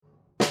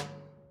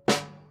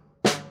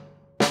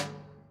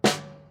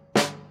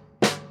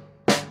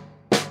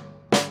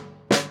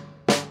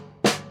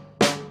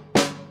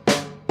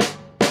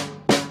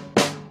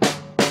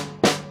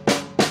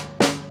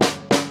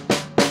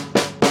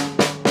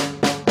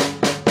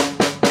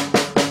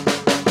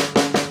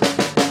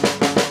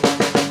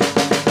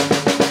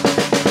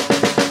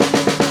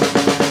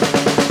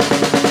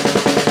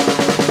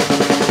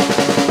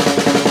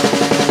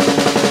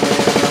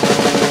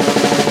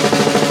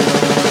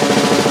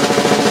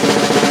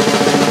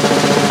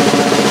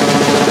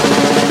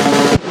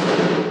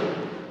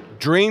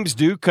Dreams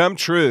do come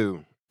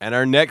true, and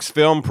our next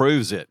film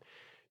proves it.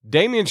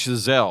 Damien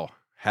Chazelle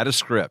had a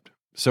script,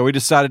 so he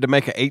decided to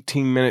make an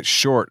 18-minute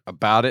short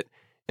about it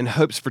in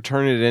hopes for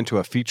turning it into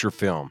a feature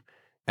film.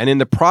 And in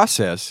the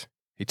process,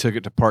 he took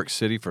it to Park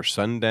City for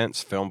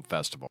Sundance Film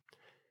Festival.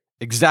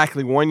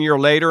 Exactly 1 year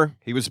later,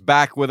 he was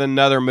back with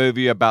another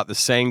movie about the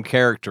same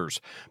characters,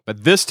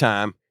 but this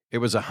time it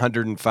was a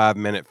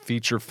 105-minute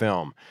feature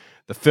film.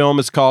 The film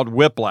is called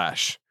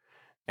Whiplash.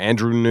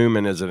 Andrew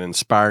Newman is an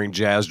inspiring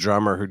jazz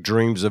drummer who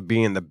dreams of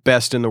being the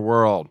best in the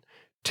world.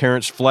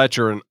 Terrence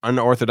Fletcher, an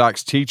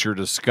unorthodox teacher,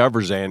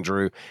 discovers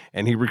Andrew,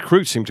 and he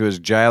recruits him to his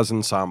jazz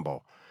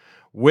ensemble,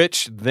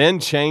 which then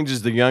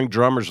changes the young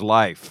drummer's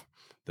life.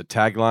 The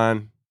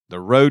tagline, "The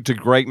road to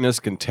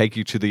greatness can take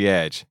you to the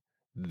edge."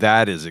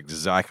 That is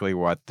exactly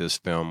what this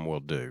film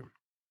will do.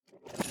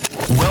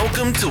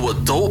 Welcome to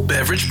Adult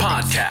Beverage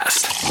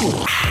Podcast,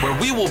 where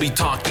we will be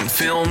talking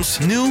films,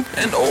 new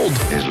and old.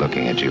 He's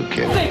looking at you,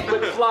 kid. Think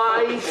could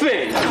fly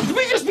thing. Did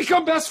we just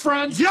become best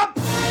friends? Yep.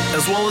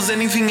 As well as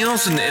anything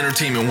else in the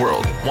entertainment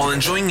world, while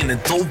enjoying an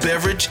adult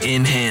beverage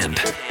in hand.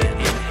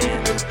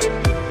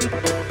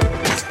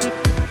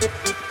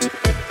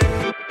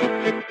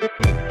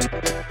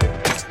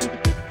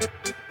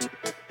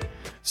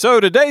 So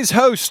today's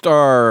hosts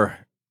are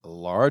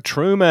Laura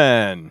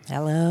Truman.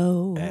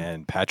 Hello.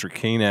 And Patrick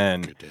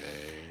Keenan. Good day.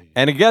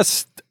 And a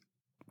guest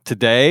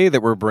today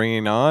that we're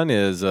bringing on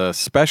is a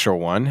special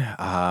one.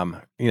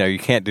 You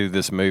can't do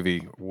this movie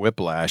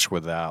Whiplash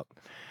without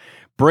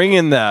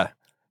bringing the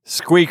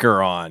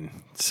squeaker on.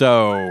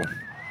 So,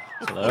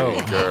 hello.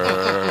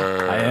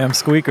 I am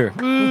Squeaker.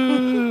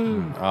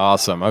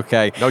 Awesome.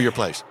 Okay. Know your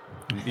place.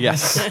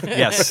 Yes.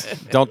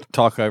 Don't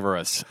talk over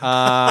us.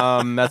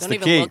 That's Don't the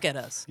even key. look at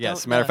us.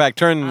 Yes. Don't Matter of fact,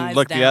 turn and eyes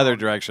look down. the other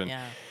direction.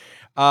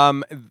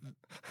 Yeah.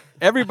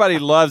 Everybody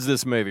loves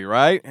this movie,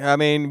 right? I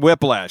mean,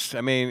 Whiplash.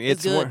 I mean,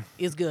 It's good. one-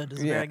 It's good.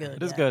 It's very good.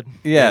 It is good.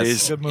 Yes. It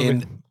is Good movie.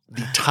 in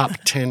the top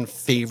 10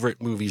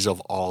 favorite movies of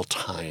all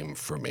time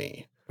for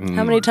me.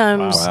 How many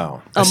times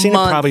Wow. a I've seen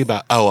month it probably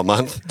about, a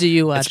month? do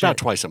you watch It's about it?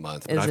 twice a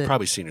month, but Is I've it?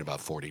 probably seen it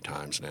about 40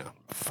 times now.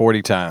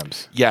 40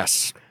 times.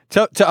 Yes.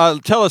 Tell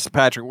us,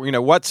 Patrick.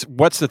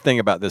 What's the thing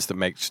about this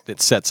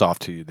that sets off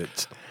to you?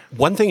 That's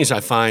One thing is I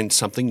find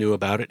something new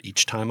about it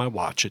each time I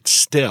watch it.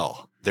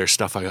 Still, there's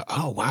stuff I go,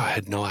 oh, wow, I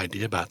had no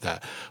idea about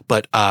that.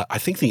 But I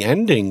think the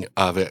ending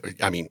of it,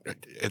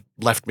 it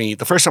left me,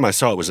 the first time I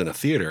saw it was in a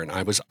theater and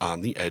I was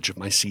on the edge of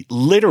my seat.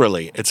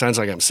 Literally, it sounds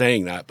like I'm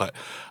saying that, but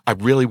I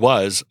really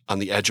was on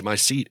the edge of my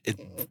seat.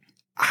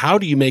 How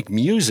do you make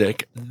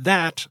music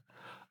that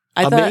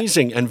I thought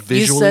amazing and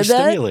visually said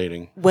that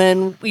stimulating?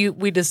 when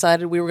we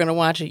decided we were going to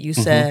watch it, you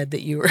said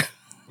that you were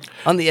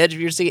on the edge of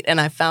your seat,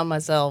 and I found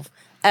myself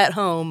at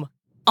home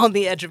on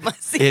the edge of my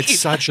seat. It's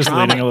such Just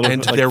drama. leaning a little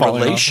And bit, like their falling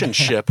off.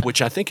 relationship,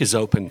 which I think is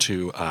open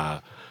to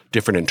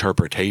different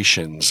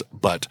interpretations,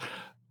 but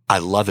I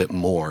love it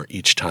more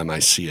each time I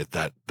see it,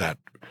 that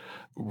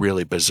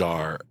really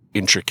bizarre,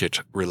 intricate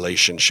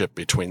relationship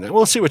between them.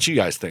 We'll see what you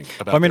guys think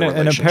about And their it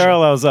relationship.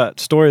 parallels that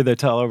story they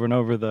tell over and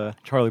over, the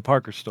Charlie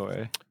Parker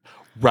story.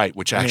 Right,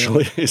 which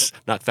actually is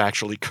not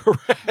factually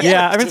correct.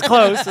 Yeah, I mean, it's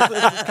close.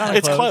 It's kind of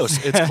It's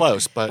close. It's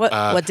close, but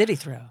what did he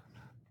throw?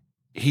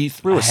 he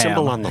threw a A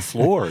symbol ham. on the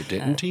floor,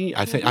 didn't he?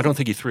 I don't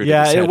think he threw it.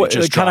 Yeah, in his head. it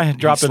just kinda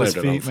dropped he at his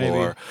slammed it on feet, the maybe.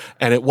 floor.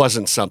 And it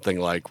wasn't something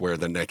like where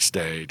the next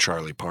day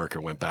Charlie Parker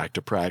went back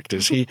to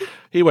practice. He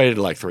waited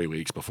like 3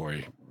 weeks before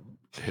he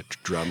hit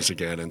drums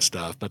again and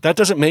stuff. But that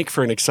doesn't make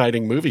for an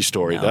exciting movie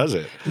story, does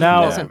it?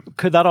 Now, Doesn't-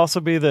 could that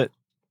also be that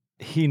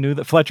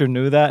Fletcher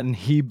knew that and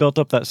he built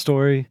up that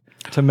story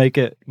to make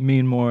it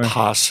mean more?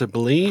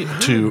 Possibly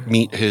to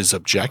meet his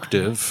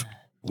objective,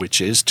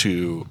 which is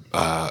to,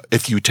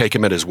 if you take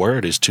him at his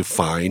word, is to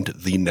find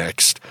the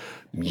next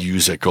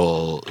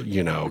musical,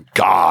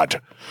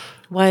 god.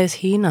 Why is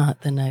he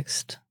not the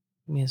next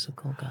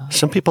musical god?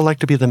 Some people like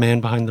to be the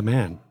man behind the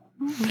man.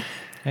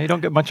 You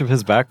don't get much of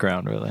his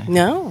background, really.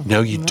 No.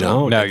 No, you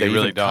don't. No, They you really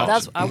even don't. cut-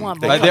 That's I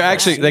want. They more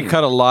cut of they that.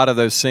 cut a lot of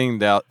those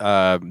scenes out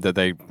that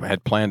they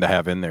had planned to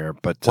have in there,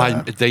 but Why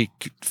they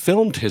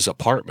filmed his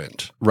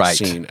apartment Right.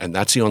 scene, and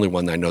that's the only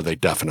one I know they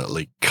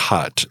definitely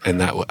cut.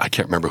 And that I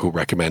can't remember who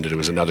recommended it. It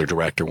was another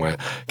director went,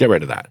 get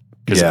rid of that.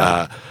 Because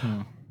Yeah.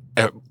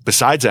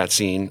 besides that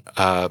scene,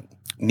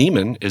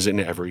 Neiman is in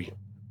every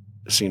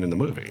scene in the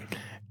movie.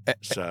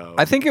 So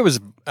I think it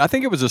was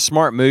a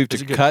smart move It's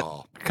to a good cut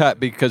call.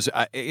 because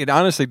it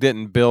honestly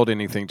didn't build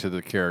anything to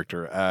the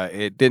character.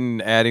 It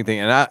didn't add anything,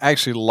 and I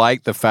actually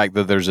like the fact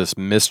that there's this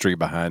mystery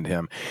behind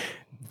him,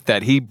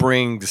 that he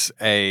brings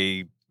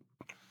a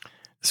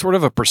sort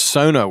of a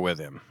persona with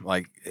him,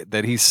 like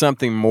that he's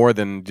something more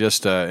than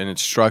just an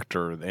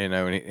instructor,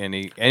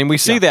 and we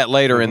see that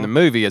later in the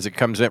movie as it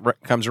comes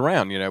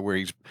around, where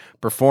he's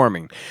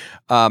performing.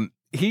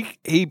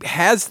 He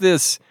has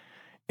this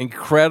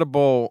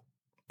incredible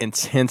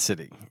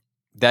intensity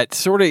that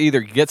sort of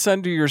either gets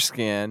under your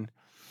skin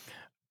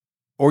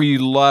or you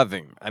love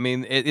him. I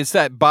mean, it's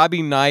that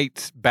Bobby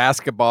Knight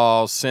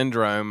basketball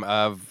syndrome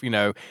of,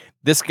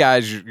 this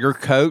guy's your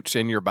coach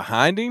and you're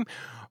behind him,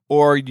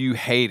 or you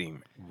hate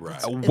him.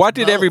 What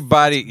did both.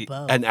 everybody? It's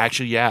both. And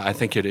actually, yeah, I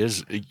think it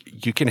is.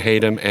 You can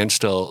hate him and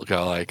still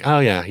go like, oh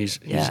yeah, he's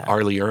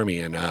R. Lee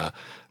Ermey in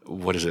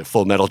what is it,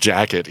 Full Metal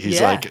Jacket. He's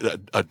Yeah. like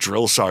a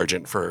drill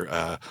sergeant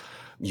for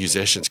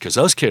musicians because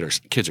those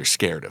kids are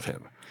scared of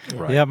him.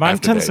 Right. Yeah, mine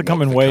After tends they to come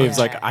make in the waves.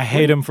 cut. Like I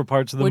hate him for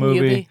parts of the Wouldn't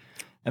you movie, be?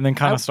 and then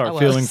kind I of start was.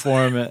 feeling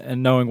for him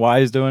and knowing why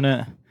he's doing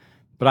it.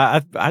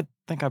 But I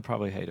think I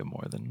probably hate him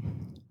more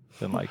than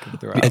like him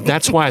throughout. And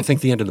that's why I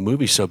think the end of the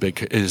movie is so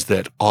big is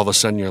that all of a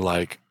sudden you're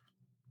like,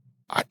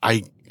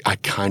 I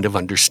kind of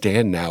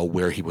understand now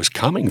where he was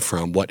coming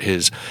from. What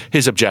his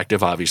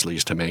objective obviously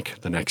is to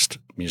make the next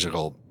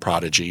musical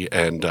prodigy,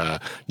 and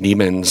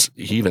Neiman's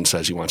he even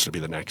says he wants to be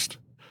the next.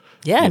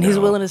 Yeah, and he's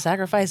know. willing to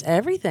sacrifice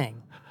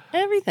everything.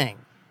 Everything.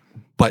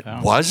 But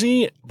was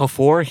he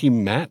before he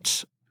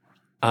met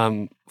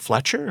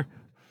Fletcher?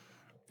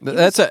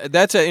 That's a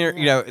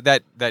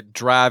that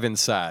drive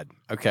inside.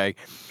 Okay,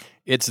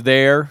 it's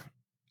there,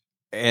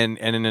 and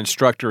an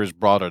instructor has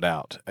brought it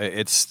out.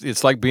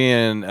 It's like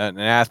being an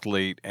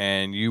athlete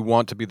and you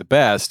want to be the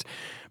best,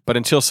 but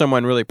until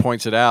someone really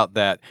points it out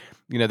that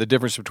the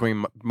difference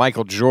between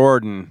Michael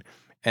Jordan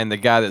and the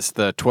guy that's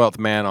the 12th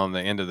man on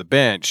the end of the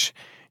bench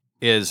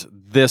is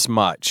this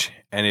much,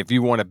 and if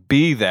you want to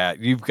be that,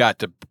 you've got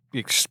to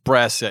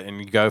express it and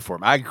you go for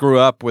it. I grew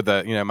up with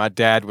my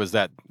dad was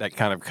that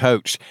kind of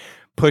coach,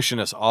 pushing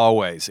us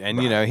always, and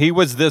he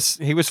was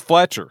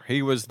Fletcher.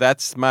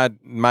 That's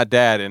my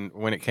dad, and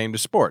when it came to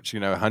sports,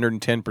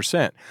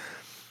 110%.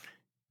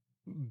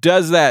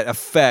 Does that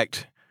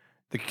affect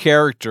the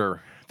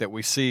character that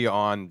we see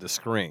on the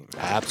screen?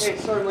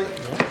 Absolutely.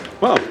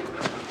 Well,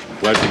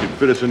 glad you could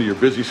fit us into your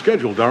busy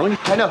schedule, darling.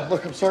 I know.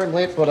 Look, I'm sorry I'm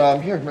late, but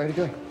I'm here. I'm ready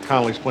to go.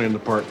 Connolly's playing the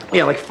part.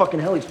 Yeah, like fucking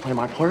hell, he's playing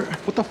my part.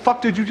 What the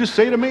fuck did you just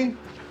say to me?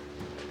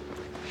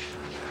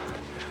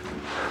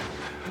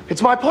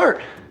 It's my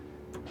part.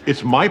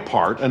 It's my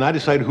part, and I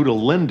decide who to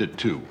lend it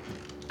to.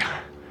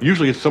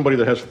 Usually it's somebody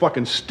that has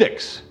fucking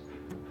sticks.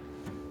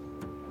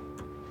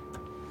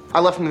 I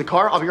left him in the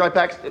car. I'll be right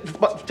back.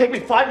 Take me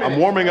 5 minutes. I'm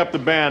warming up the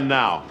band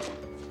now.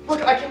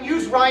 Look, I can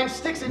use Ryan's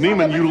sticks. It's not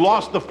Neiman, that you big.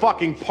 lost the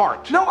fucking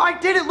part. No, I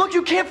didn't. Look,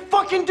 you can't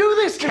fucking do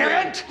this to me.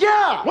 Can't?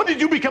 Yeah. When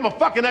did you become a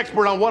fucking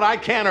expert on what I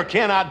can or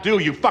cannot do,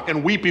 you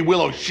fucking weepy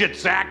willow shit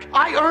sack?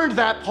 I earned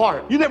that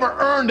part. You never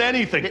earned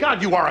anything.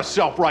 God, you are a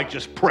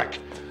self-righteous prick.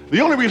 The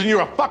only reason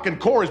you're a fucking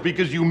core is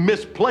because you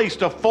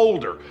misplaced a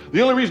folder.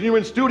 The only reason you're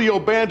in studio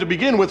band to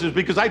begin with is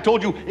because I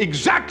told you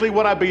exactly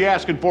what I'd be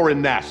asking for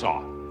in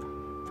Nassau.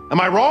 Am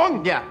I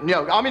wrong? Yeah,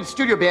 no, I'm in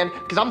studio band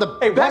because I'm the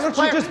Hey, why best don't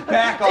player. you just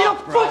back Hey, off,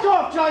 no, bro? fuck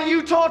off, Johnny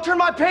Utah. Turn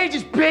my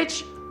pages,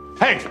 bitch.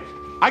 Hey,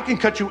 I can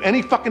cut you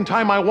any fucking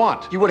time I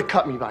want. You would have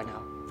cut me by now.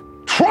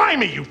 Try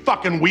me, you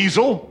fucking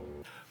weasel.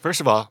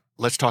 First of all,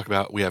 let's talk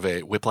about we have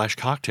a Whiplash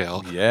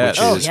cocktail, Yes.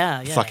 which Oh, is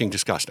yeah. fucking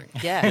disgusting.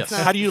 Yeah. It's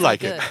not How do you so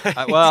like good.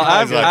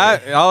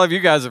 it? All of you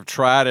guys have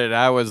tried it.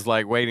 I was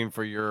like waiting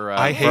for your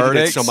I hated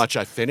verdicts. it so much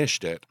I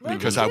finished it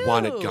because I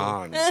want it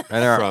gone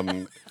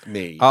from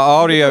me.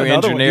 Audio another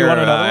one? Do you engineer want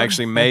another one?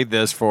 actually made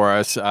this for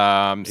us, so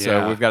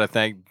Yeah. we've got to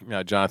thank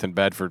Jonathan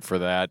Bedford for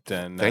that.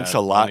 And Thanks a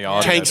lot. on the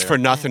audio Thanks there. for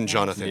nothing,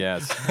 Jonathan.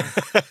 Yes.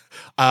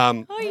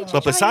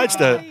 But besides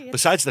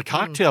the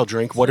cocktail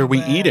drink, what are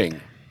we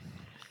eating?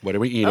 What are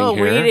we eating Oh,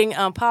 here? we're eating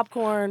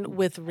popcorn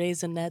with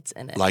raisinets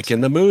in it. Like in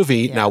the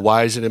movie. Yeah. Now,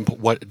 why is it?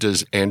 What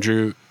does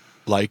Andrew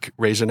like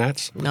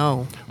raisinets?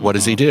 No, What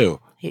does he do?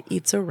 he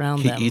eats around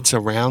He them. eats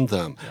around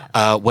them.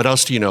 What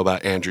else do you know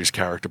about Andrew's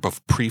character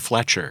pre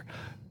Fletcher?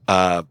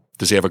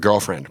 Does he have a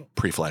girlfriend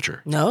pre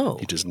Fletcher? No.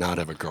 He does not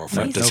have a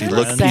girlfriend. He's Does he so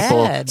look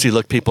people? sad. Does he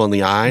look people in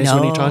the eyes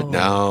when he talks?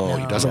 No. No,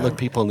 he doesn't look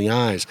people in the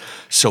eyes.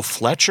 So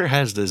Fletcher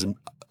has this.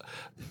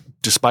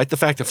 Despite the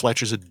fact that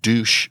Fletcher's a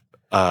douche,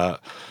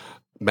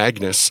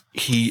 Magnus,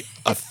 he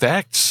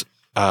affects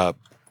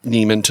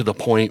Neiman to the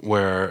point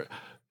where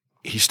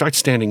he starts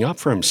standing up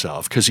for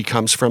himself because he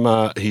comes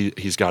from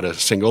he's got a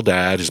single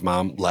dad. His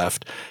mom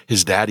left.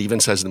 His dad even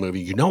says in the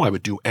movie, I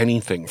would do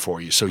anything for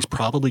you. So he's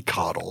probably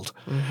coddled.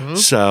 Mm-hmm.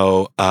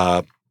 So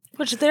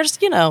Which there's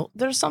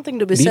something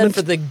to be Neiman's- said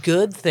for the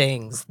good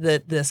things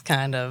that this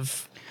kind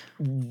of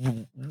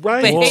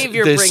right,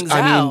 behavior brings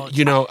out.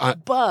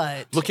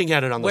 But looking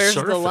at it on the where's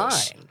surface, the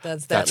line?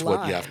 That's that's line.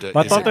 what you have to.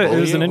 I is thought that it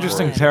was bullying an or-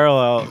 interesting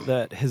parallel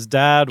that his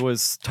dad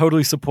was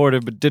totally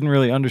supportive but didn't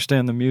really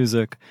understand the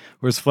music,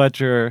 whereas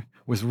Fletcher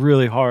was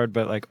really hard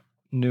but like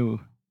knew,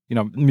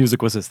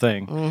 music was his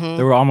thing. Mm-hmm.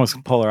 They were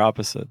almost polar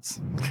opposites.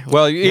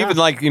 Well, even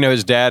like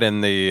his dad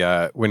in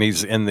the when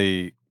he's in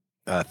the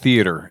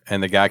theater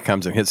and the guy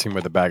comes and hits him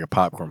with a bag of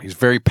popcorn. He's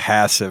very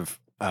passive.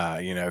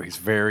 He's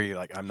very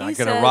like, I'm not He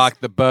going to says- rock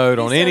the boat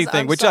he on says,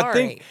 anything, "I'm which I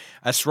think sorry."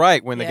 that's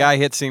right. When the Yeah. guy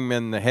hits him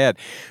in the head,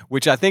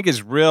 which I think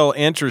is real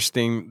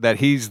interesting that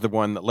he's the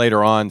one that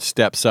later on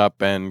steps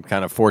up and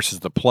kind of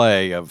forces the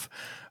play of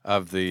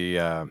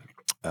the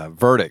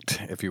verdict,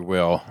 if you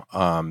will,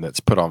 that's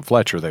put on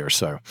Fletcher there.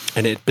 So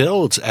And it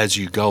builds as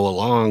you go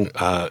along,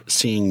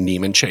 seeing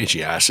Neiman change.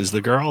 He asks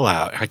the girl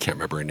out. I can't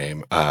remember her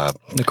name.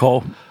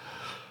 Nicole.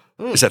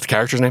 Is that the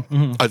character's name?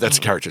 Oh, that's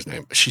the character's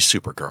name. She's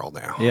Supergirl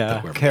now.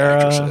 Yeah, Whoever the Kara-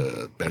 actress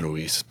is,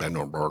 Benoist,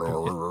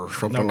 or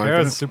something like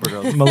Kara's that.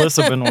 Supergirl.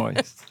 Melissa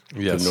Benoist.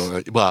 Yes.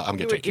 Well, I'm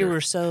going to take You your...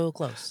 were so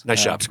close.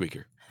 Nice job,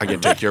 Squeaker. I'm going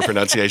to take your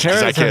pronunciation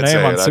because I Kara's her can't name say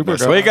on it. I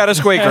messed Supergirl. We got a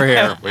squeaker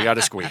here. We got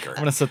a squeaker. I'm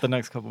gonna sit the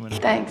next couple minutes.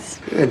 Thanks.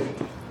 Good.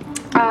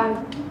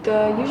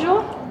 The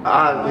usual?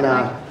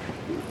 Nah.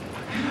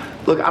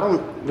 Look, I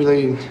don't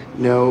really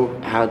know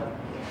how.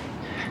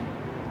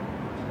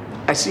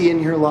 I see you in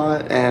here a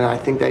lot, and I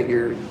think that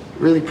you're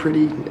really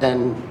pretty.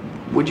 And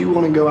would you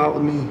want to go out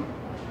with me?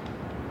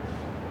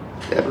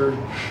 Ever?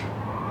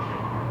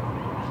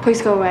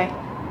 Please go away.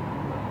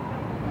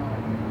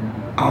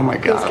 Oh my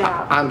God. get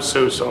out. I'm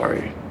so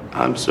sorry.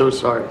 I'm so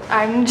sorry.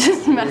 I'm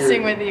just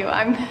messing with you.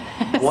 I'm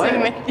messing What?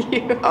 with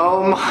you.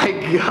 Oh my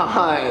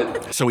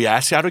God. So we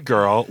asked out a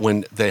girl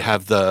when they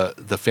have the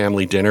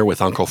family dinner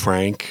with Uncle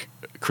Frank,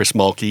 Chris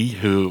Mulkey,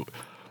 who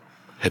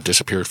had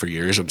disappeared for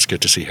years, and it's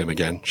good to see him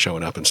again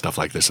showing up and stuff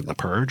like this in The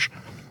Purge.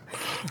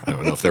 I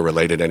don't know if they're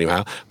related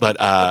anyhow,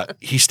 but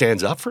he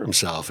stands up for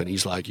himself and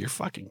he's like, your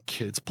fucking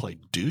kids play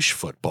douche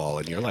football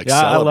and you're like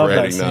Yeah, I love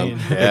that celebrating them.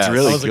 scene. It's Yeah,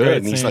 really that was a good. great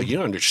And he's scene. like, you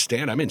don't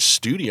understand. I'm in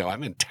studio.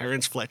 I'm in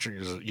Terrence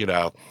Fletcher's,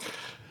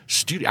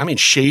 studio. I'm in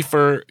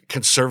Schaefer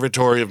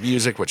Conservatory of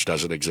Music, which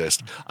doesn't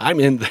exist. I'm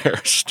in their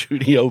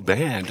studio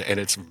band and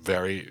it's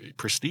very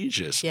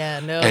prestigious. Yeah,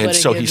 nobody And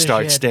so he gives a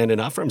starts shit. standing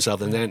up for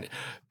himself. And then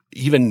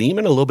even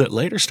Neiman a little bit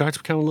later starts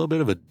becoming a little bit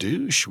of a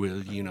douche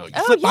with, you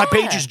flip my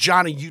pages,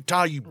 Johnny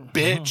Utah, you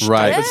bitch,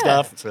 Right. type of Yeah.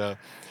 stuff. So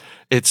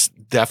it's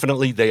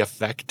definitely, they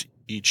affect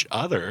each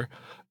other.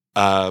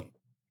 Well,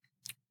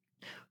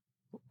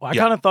 I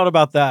Yeah. kind of thought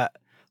about that.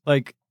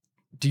 Like,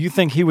 do you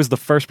think he was the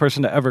first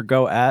person to ever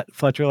go at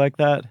Fletcher like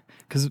that?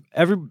 Because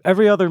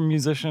every other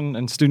musician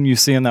and student you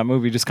see in that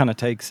movie just kind of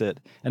takes it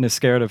and is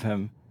scared of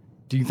him.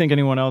 Do you think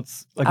anyone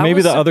else, like I maybe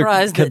was the other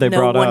surprised kid that they no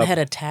brought one up, had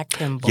attacked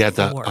him before. Yeah,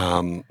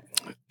 the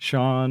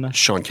Sean?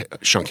 Sean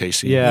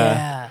Casey.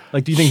 Yeah.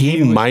 Like, do you think he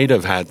he might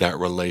have had that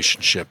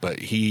relationship,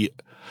 but you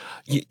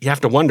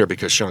have to wonder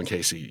because Sean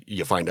Casey,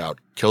 you find out,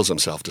 kills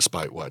himself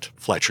despite what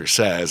Fletcher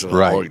says. And,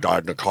 Right. Oh, he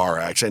died in a car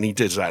accident. And he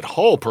did that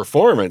whole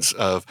performance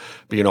of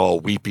being all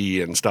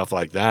weepy and stuff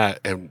like that.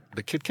 And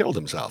the kid killed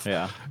himself.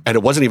 Yeah. And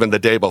it wasn't even the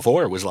day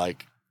before. It was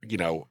like,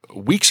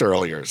 weeks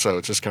earlier. So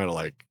it's just kind of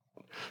like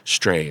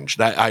strange.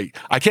 That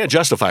I can't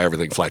justify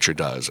everything Fletcher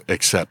does,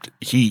 except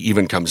he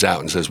even comes out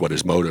and says what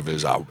his motive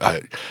is.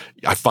 I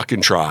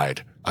fucking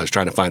tried. I was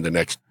trying to find the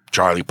next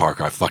Charlie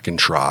Parker. I fucking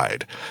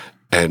tried.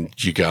 And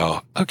you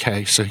go,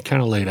 okay, so he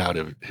kind of laid out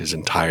his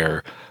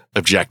entire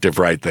objective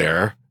right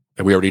there.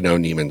 And we already know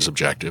Neiman's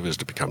objective is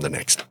to become the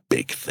next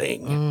big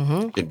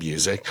thing in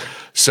music.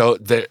 So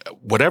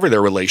whatever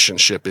their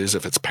relationship is,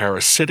 if it's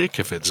parasitic,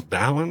 if it's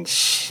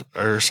balance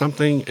or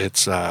something,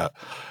 it's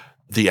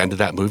the end of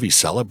that movie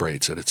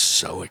celebrates it. It's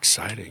so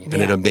exciting.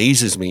 And it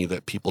amazes me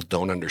that people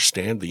don't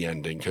understand the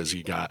ending because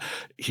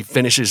he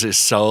finishes his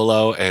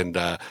solo and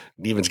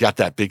Neiman's got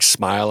that big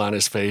smile on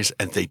his face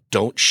and they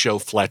don't show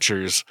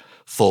Fletcher's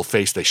full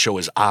face. They show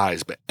his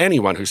eyes. But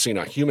anyone who's seen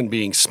a human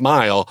being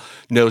smile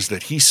knows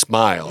that he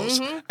smiles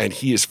and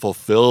he is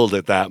fulfilled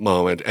at that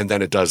moment. And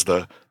then it does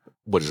the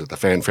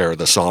fanfare of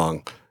the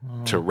song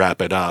to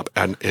wrap it up.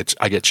 And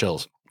I get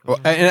chills. Well,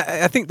 and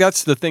I think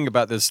that's the thing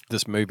about this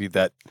movie,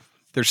 that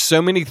there's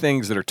so many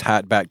things that are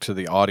tied back to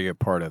the audio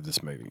part of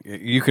this movie.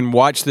 You can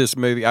watch this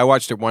movie. I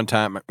watched it one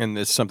time, and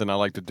it's something I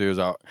like to do is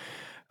I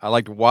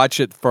like to watch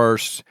it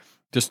first,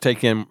 just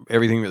take in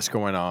everything that's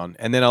going on,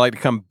 and then I like to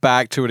come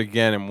back to it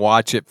again and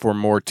watch it for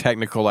more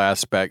technical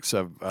aspects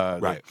of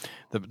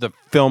the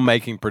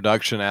filmmaking,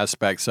 production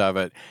aspects of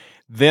it.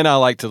 Then I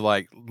like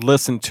to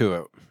listen to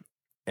it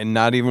and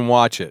not even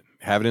watch it,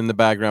 have it in the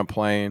background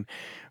playing.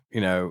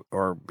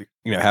 Or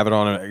have it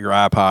on your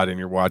iPod and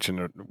you're watching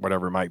it,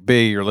 whatever it might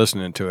be, you're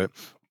listening to it.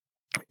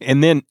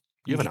 And then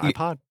You have an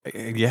iPod?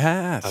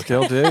 Yeah,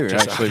 still do.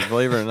 Actually,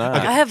 believe it or not.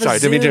 I have a Sorry,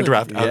 didn't mean to Zune.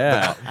 interrupt.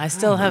 Yeah. I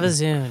still have a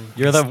Zune.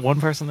 You're the one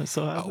person that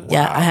still has it?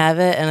 Yeah, I have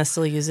it and I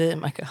still use it in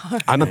my car.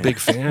 I'm a big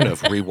fan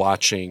of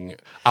rewatching.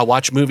 I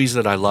watch movies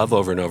that I love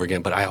over and over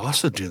again, but I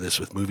also do this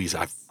with movies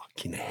I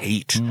fucking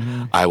hate.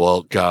 I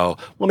will go,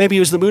 well, maybe it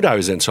was the mood I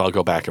was in, so I'll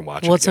go back and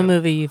watch What's it a again.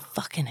 movie you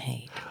fucking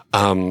hate?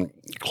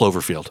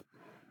 Cloverfield.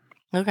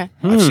 Okay.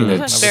 I've seen it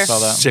Never saw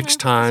that. 6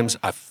 times.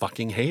 I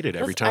fucking hate it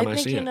every time I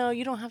think see it.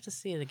 you don't have to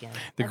see it again.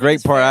 The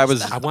great part, I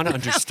want to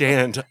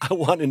understand. I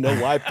want to know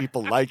why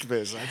people like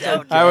this.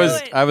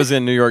 I was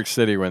in New York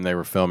City when they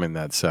were filming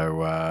that,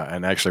 so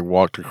and actually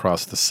walked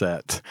across the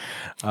set.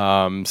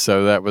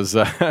 So that was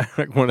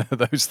one of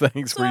those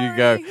things where you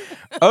go,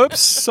 "Oops,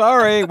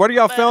 sorry. What are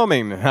y'all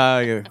filming?"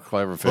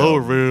 Cloverfield. Oh,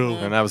 real.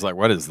 And I was like,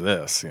 "What is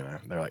this?" They're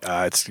like,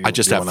 "It's." I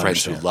just you have won't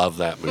friends understand." who love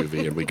that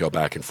movie, and we go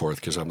back and forth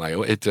because I'm like,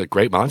 oh, it's a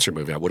great monster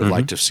movie. I would have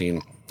liked to have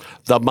seen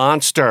The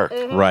Monster.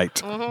 Right.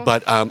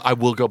 But I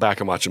will go back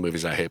and watch the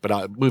movies I hate.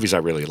 But movies I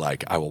really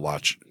like, I will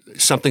watch.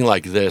 Something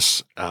like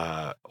this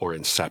or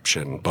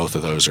Inception, both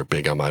of those are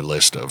big on my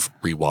list of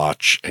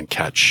rewatch and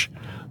catch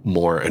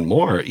more and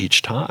more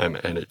each time.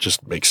 And it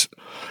just makes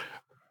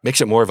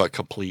Makes it more of a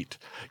complete.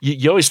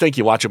 You always think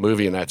you watch a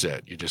movie and that's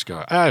it. You just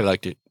go, I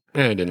liked it.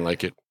 I didn't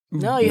like it.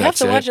 No, you have That's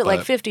to watch it like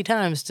but 50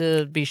 times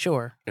to be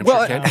sure. I'm Well,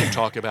 sure Ken can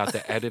talk about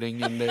the editing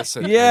in this.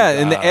 And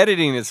the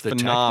editing is the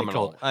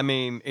phenomenal. technical- I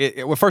mean,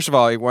 well, first of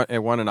all, it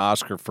won an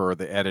Oscar for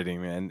the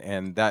editing,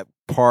 and that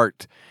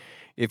part.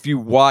 If you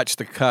watch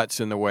the cuts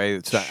in the way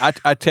it's done,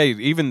 I tell you,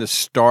 even the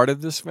start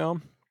of this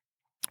film,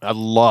 I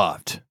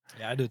loved.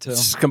 Yeah, I do too.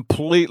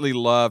 Completely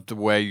loved the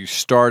way you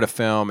start a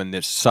film in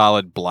this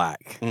solid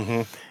black,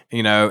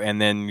 you know,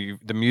 and then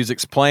the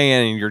music's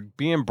playing and you're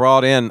being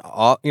brought in,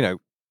 you know,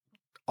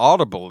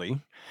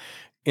 audibly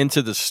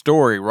into the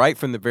story right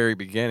from the very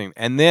beginning.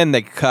 And then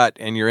they cut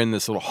and you're in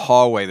this little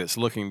hallway that's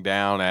looking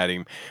down at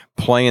him,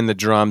 playing the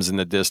drums in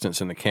the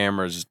distance and the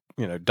camera's,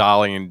 you know,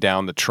 dollying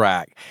down the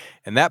track.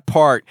 And that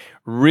part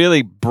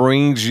really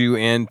brings you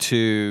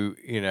into,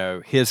 you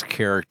know, his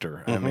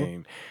character. I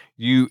mean,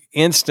 you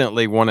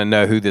instantly want to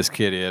know who this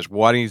kid is,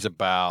 what he's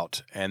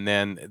about, and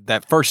then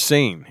that first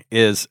scene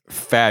is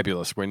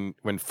fabulous when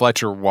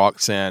Fletcher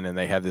walks in and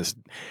they have this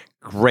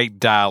great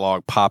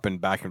dialogue popping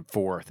back and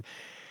forth.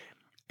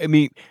 I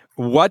mean,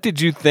 what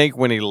did you think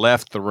when he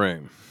left the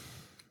room?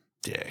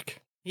 Dick.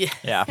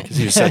 Yeah. Because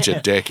he was such a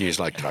dick. He's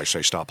like, did I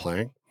say stop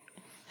playing?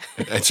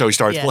 And so he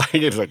starts Yeah.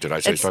 playing. He's like, did I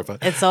say stop playing?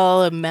 It's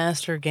all a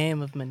master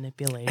game of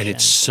manipulation. And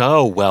it's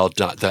so well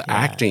done. The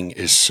acting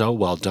is so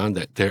well done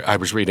that I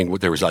was reading,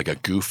 there was like a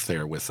goof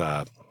there with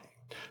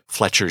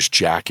Fletcher's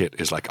jacket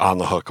is like on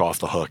the hook, off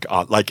the hook.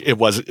 Like it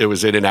was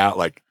in and out,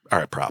 like, all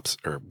right, props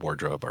or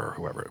wardrobe or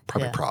whoever,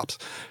 probably props,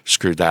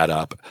 screwed that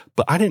up.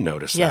 But I didn't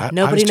notice that.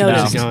 Nobody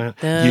noticed.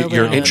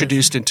 You're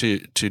introduced into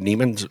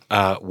Neiman's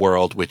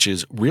world, which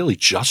is really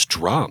just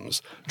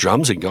drums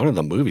and going to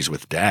the movies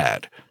with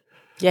Dad.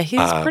 Yeah,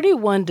 he's pretty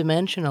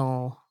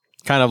one-dimensional.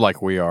 Kind of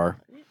like we are.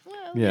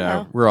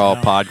 Yeah, we're all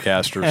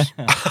podcasters,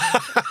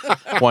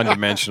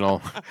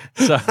 one-dimensional.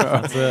 So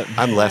that's it.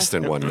 I'm less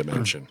than one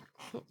dimension.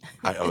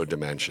 I owe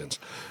dimensions.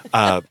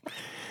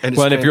 And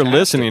well, and if you're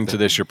listening to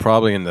this, you're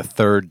probably in the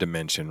third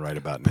dimension right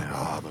about now.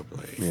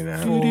 Probably. You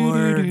know,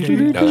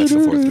 No, that's the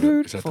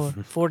fourth. Is that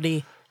the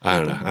 40. I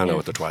don't know. I don't know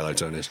what the Twilight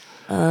Zone is.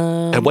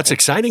 And what's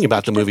exciting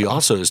about the movie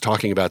also is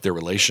talking about their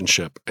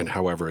relationship and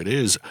however it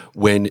is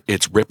when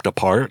it's ripped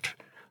apart,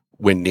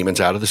 when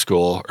Neiman's out of the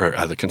school or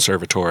out of the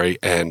conservatory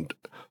and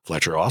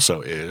Fletcher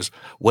also is.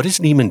 What is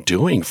Neiman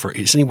doing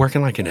isn't he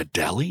working like in a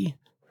deli?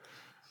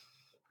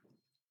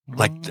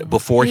 Like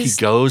before he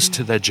goes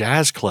to the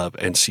jazz club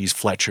and sees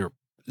Fletcher's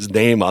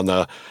name on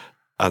the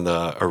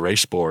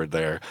erase board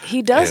there.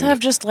 He does have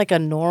just like a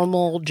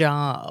normal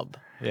job.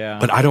 Yeah.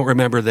 But I don't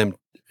remember them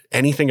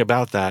anything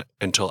about that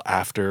until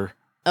after.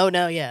 Oh,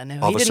 no, yeah. No,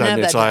 All he of a didn't sudden have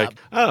it's that like, job.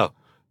 oh,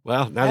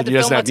 well, now Had that to he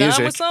doesn't fill have my time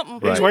music, with something.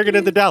 he's Right. working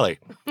at the deli.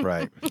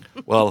 right.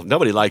 Well,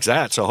 nobody likes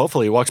that, so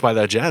hopefully he walks by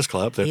that jazz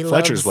club that He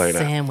Fletcher's loves playing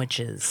at.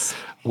 sandwiches.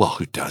 Well,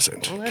 who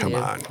doesn't? Well, I Come do.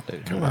 on.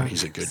 Come on.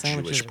 He's a good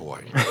Sandwiches Jewish are-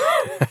 boy.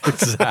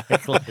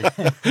 Exactly.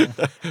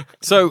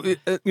 So,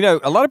 you know,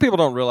 a lot of people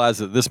don't realize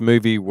that this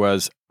movie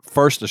was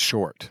first a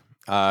short.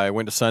 It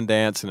went to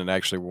Sundance and it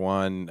actually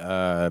won.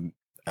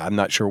 I'm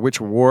not sure which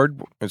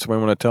award. Does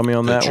somebody want to tell me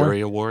on The that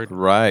jury one? award.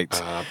 Right.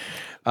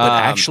 But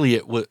actually,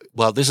 it was.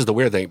 Well, this is the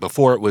weird thing.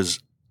 Before it was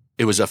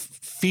a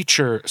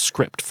feature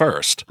script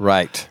first,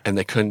 right. and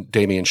they couldn't.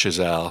 Damien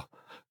Chazelle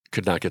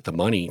could not get the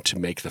money to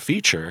make the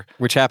feature.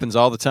 Which happens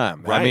all the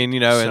time. I Right. mean, you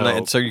know, So-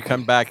 and so you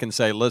come back and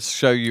say, let's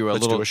show you a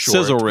Let's do little a short.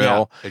 sizzle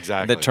reel Yeah,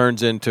 exactly. that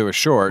turns into a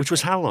short. Which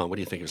was how long? What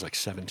do you think? It was like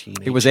 17?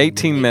 It was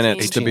 18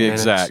 minutes to 18 be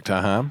minutes. exact.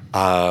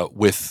 Uh-huh.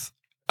 With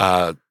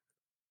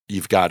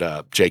you've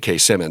got J.K.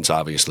 Simmons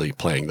obviously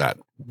playing that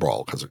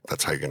role because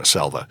that's how you're going to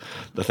sell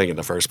the thing in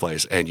the first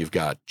place. And you've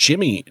got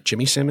Jimmy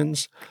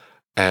Simmons,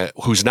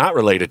 who's not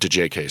related to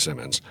J.K.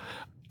 Simmons,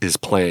 is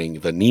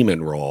playing the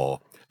Neiman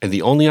role. And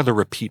the only other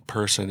repeat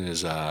person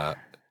is Carl,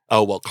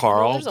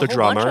 there's a the whole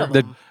drummer, bunch of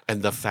them.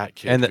 and the fat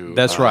kid. And who,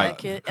 that's right. Fat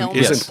kid, Who Elmer.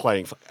 isn't Yes.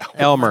 playing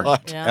Elmer.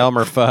 Yeah.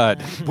 Elmer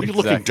Fudd. What are you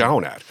looking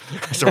down at?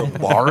 Is there a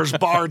Mars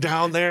bar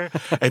down there?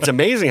 It's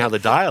amazing how the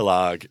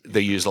dialogue,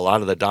 they used a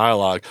lot of the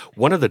dialogue.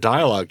 One of the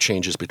dialogue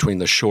changes between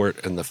the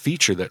short and the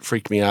feature that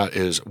freaked me out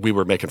is we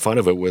were making fun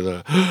of it with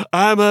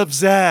I'm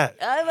upset.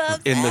 I'm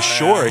upset. In the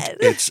short,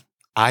 it's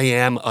I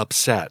am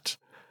upset.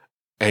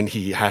 And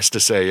he has to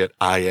say it,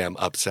 I am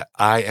upset.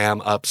 I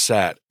am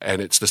upset. And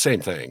it's the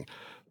same thing.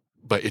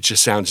 But it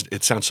sounds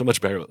so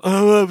much better.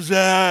 I'm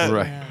upset.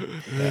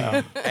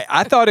 Right.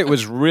 I thought it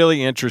was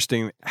really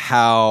interesting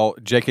how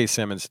J.K.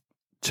 Simmons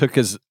took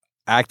his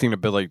acting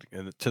ability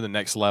to the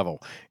next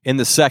level in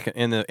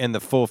the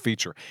full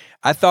feature.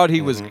 I thought he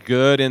was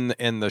good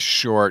in the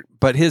short,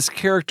 but his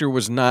character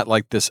was not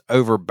like this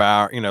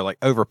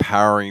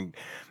overpowering,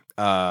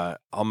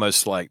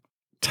 almost like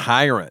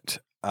tyrant.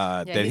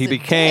 That he's he a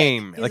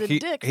became. dick. He's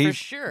a dick for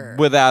sure.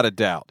 Without a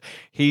doubt.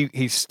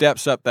 He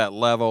steps up that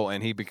level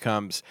and he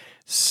becomes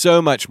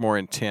so much more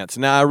intense.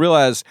 Now I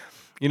realize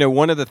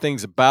one of the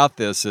things about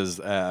this is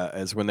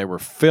when they were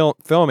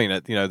filming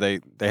it, they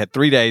had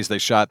 3 days they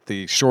shot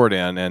the short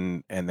in,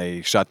 and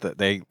they thought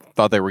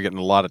they were getting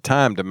a lot of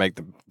time to make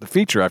the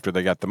feature after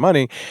they got the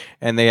money,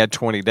 and they had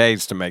 20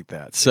 days to make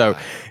that. So,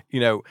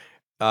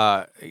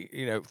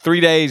 3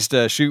 days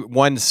to shoot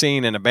one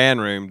scene in a band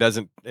room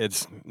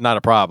it's not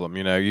a problem.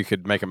 You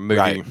could make a movie,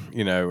 Right.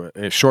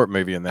 A short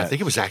movie in that. I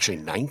think it was actually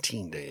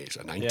 19 days,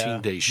 a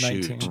 19-day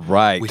shoot. 19.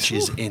 Right. Which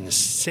is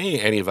insane.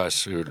 Any of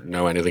us who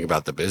know anything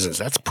about the business,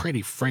 that's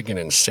pretty friggin'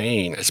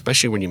 insane,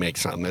 especially when you make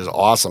something as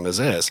awesome as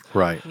this.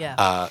 Right.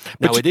 Yeah.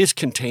 Now, it is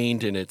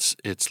contained in its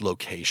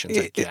locations,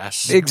 I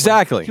guess.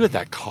 Exactly. You had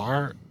that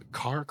car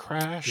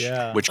crash,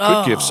 Yeah. which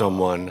could give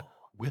someone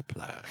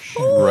whiplash.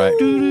 Right.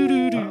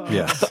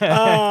 Yes.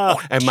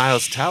 And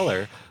Miles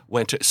Teller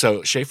went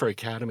to Schaefer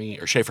Academy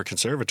or Schaefer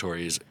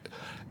Conservatory is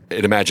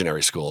an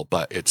imaginary school,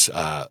 but it's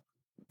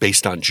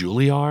based on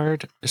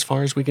Juilliard, as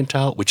far as we can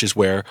tell, which is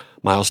where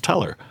Miles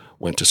Teller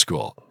went to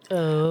school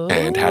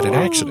and had an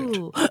accident.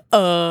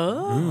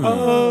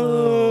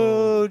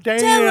 Oh, damn!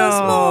 tell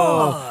us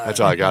more. That's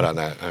all I got on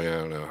that. I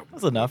don't know.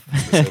 That's enough.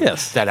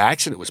 Yes. That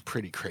accident was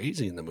pretty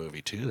crazy in the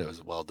movie too. That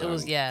was well done.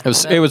 It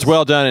was It was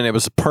well done, and it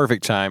was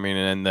perfect timing,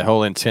 and the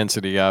whole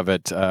intensity of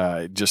it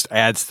just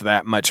adds to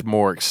that much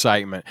more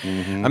excitement.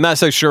 Mm-hmm. I'm not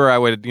so sure I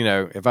would,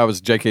 if I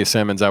was J.K.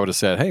 Simmons, I would have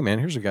said, "Hey, man,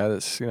 here's a guy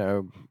that's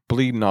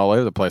bleeding all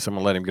over the place. I'm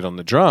gonna let him get on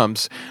the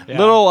drums." Yeah.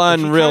 Little But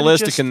he kinda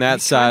unrealistic just- in that he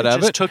side kinda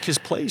of just it. took his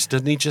place.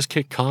 Doesn't he just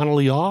kick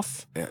Connolly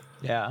off?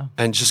 Yeah.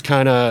 And just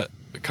kind of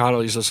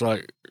Connolly's just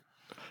like,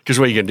 because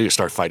what you can do is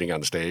start fighting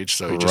on stage,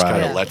 so he just kind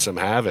of Right. lets him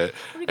have it,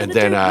 What are you and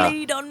gonna then do,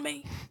 bleed on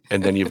me?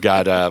 and then you've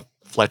got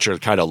Fletcher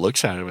kind of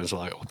looks at him and is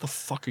like, "What the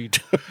fuck are you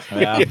doing?"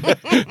 Yeah.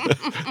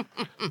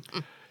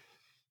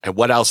 And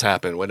what else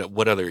happened?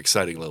 What other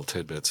exciting little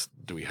tidbits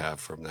do we have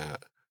from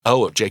that?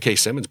 Oh, J.K.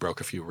 Simmons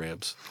broke a few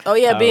ribs Oh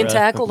yeah, being really?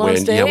 tackled on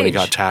stage. when he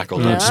got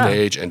tackled Yeah. on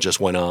stage and just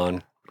went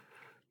on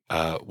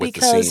with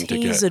because the scene to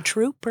he's get a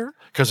trooper.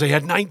 because they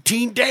had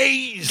 19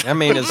 days. I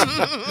mean, as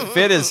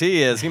fit as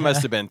he is, he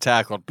must have been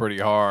tackled pretty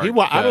hard. I don't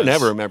because-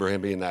 ever remember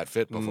him being that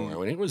fit before.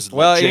 When he was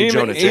Well, like J. even-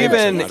 Jonah Jameson, even-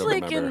 I He's don't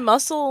like remember. in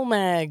muscle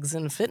mags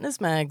and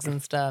fitness mags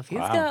and stuff. He's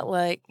Wow.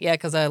 got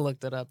because I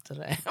looked it up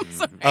today. I'm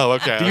sorry. Oh,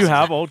 okay. Do you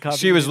have old copies?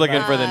 She was of looking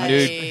that? for the I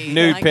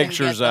nude can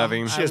pictures get of them.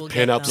 him. I She has will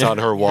get pinups them. on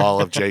her wall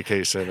of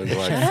J.K. Simmons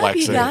like Shut up, you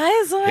flexing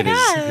guys. Oh my in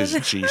God. his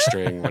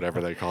G-string, whatever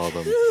they call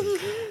them,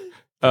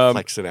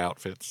 flexing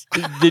outfits.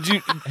 Did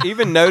you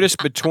even notice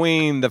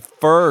between the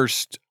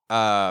first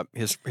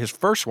his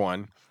first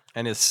one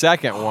and his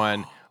second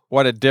one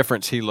what a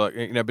difference he looked,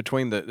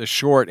 between the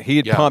short, he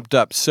had Yeah. pumped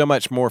up so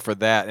much more for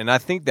that, and I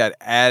think that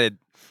added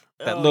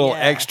that little yeah.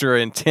 extra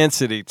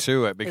intensity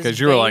to it because His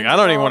you were like, veins I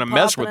don't are even all want to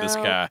mess with popping this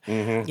out. guy.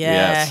 Mm-hmm. Yeah,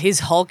 Yes. he's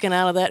hulking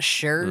out of that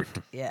shirt.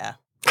 Yeah.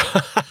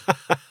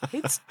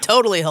 He's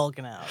totally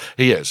hulking out.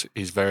 He is.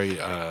 He's very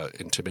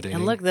intimidating.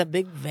 And look at that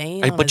big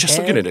vein. Hey, on but his just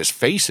looking head. at his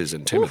face is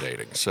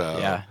intimidating. So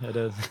Yeah, it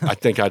is. I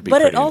think I'd be.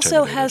 But it pretty also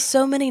intimidated. has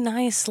so many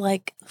nice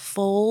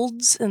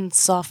folds and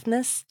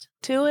softness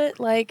to it,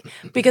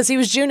 because he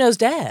was Juno's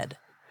dad.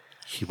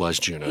 He was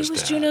Juno's He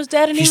was dad. Juno's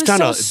dad, and he He's was done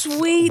so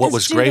sweet What as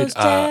was Juno's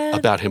great dad.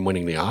 about him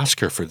winning the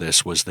Oscar for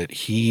this was that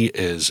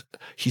he's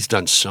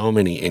done so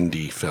many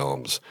indie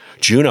films.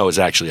 Juno is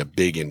actually a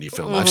big indie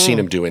film. I've seen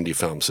him do indie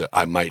films that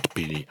I might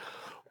be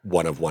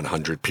one of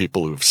 100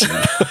 people who've seen.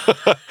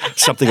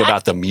 Something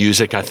About the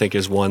Music, I think,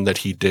 is one that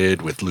he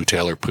did with Lou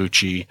Taylor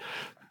Pucci.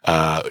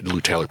 Lou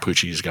Taylor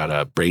Pucci's got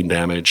a brain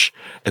damage,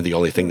 and the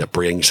only thing that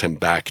brings him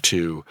back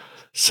to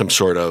some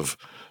sort of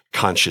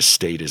conscious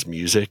state is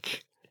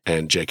music.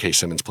 And J.K.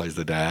 Simmons plays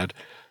the dad.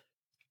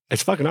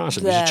 It's fucking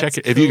awesome. You should check That's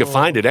it. If you can cool.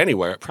 find it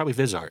anywhere, probably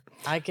VisArt.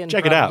 I can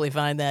Check it out. probably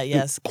find that,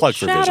 yes. Plug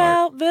for Shout VisArt.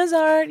 out,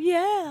 VisArt,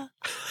 yeah.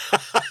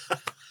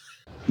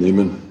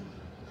 Neiman,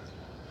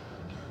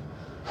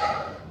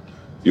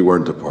 you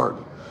weren't the part.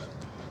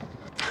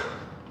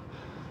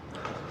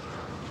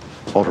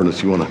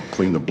 Alternates, you want to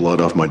clean the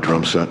blood off my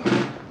drum set?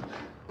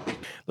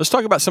 Let's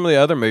talk about some of the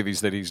other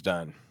movies that he's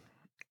done.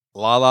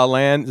 La La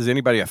Land. Is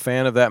anybody a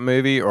fan of that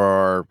movie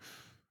or?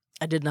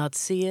 I did not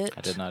see it.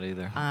 I did not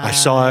either. I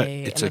saw it.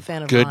 am It's a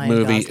fan of good Ryan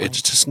movie. Gosling.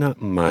 It's just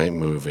not my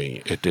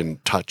movie. It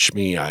didn't touch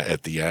me. I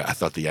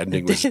thought the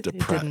ending was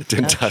depressing. It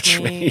didn't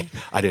touch me.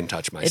 I didn't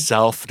touch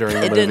myself during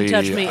the It movie. didn't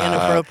touch me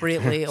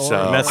inappropriately or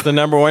so- That's the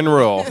number one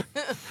rule.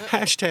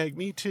 Hashtag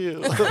me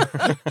too.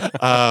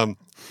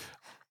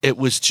 It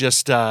was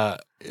just,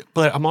 but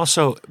I'm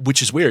also,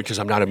 which is weird because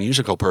I'm not a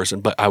musical person,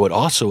 but I would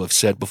also have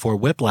said before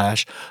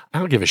Whiplash, I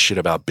don't give a shit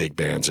about big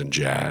bands and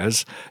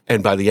jazz.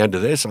 And by the end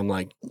of this, I'm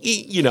like,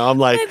 I'm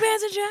like, Big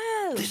bands of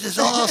jazz. this is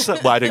awesome.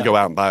 Well, I didn't go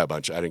out and buy a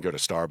bunch. I didn't go to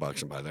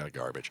Starbucks and buy that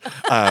garbage.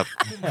 Oh,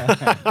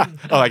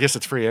 I guess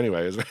it's free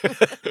anyway, isn't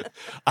it?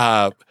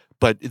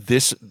 But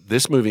this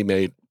movie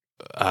made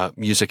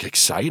music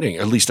exciting,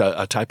 at least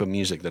a type of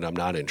music that I'm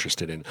not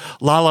interested in.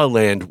 La La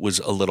Land was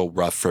a little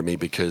rough for me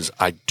because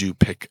I do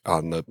pick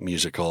on the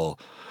musical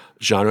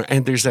genre.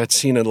 And there's that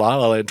scene in La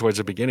La Land towards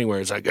the beginning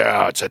where it's like,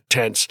 it's a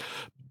tense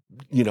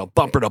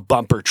bumper to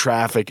bumper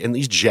traffic, and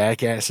these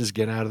jackasses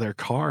get out of their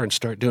car and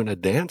start doing a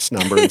dance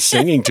number and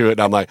singing to it.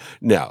 And I'm like,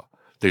 no,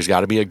 there's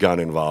got to be a gun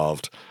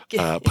involved.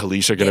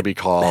 Police are going to be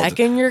called. Back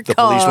in your the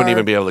car. police wouldn't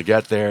even be able to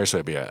get there, so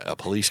it'd be a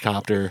police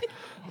copter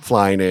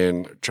flying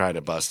in, trying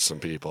to bust some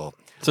people.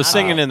 So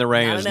Singing in the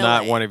Rain not is in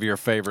not LA. one of your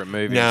favorite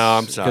movies. No,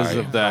 I'm sorry. Because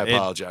of that. I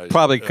apologize. It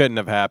probably couldn't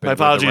have happened. My with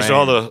the apologies to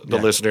all rain. the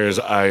listeners.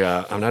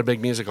 I'm not a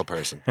big musical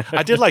person.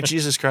 I did like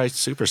Jesus Christ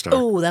Superstar.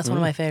 Oh, that's one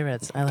of my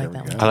favorites. I like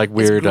that one. I like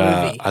weird.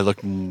 groovy. I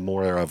look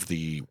more of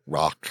the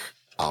rock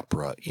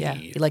opera. Yeah,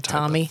 you like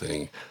Tommy?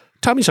 Thing.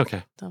 Tommy's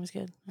okay. Tommy's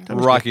good.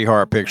 Rocky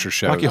Horror Picture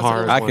Show. Rocky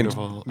Horror is I can,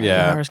 wonderful.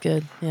 Yeah, Horror's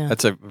good. Yeah.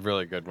 that's a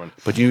really good one.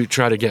 But you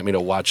try to get me to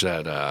watch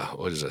that.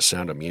 What is it?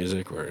 Sound of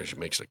Music, where she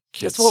makes the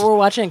kids. That's what we're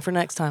watching for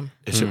next time.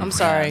 Is it I'm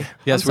sorry.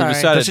 Yes, I'm we sorry.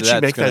 decided Doesn't she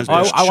that's make gonna those, be-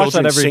 those I watch that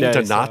children every sing day,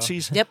 to so-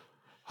 Nazis? Yep.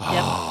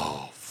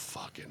 Oh,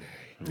 fucking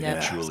A. Yep.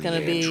 It's Julie gonna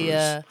be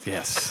Andrews.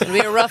 Yes, gonna be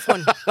a rough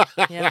one.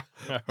 Yeah.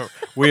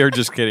 we are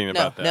just kidding No,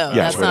 about that. no, Yes,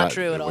 that's we're not not-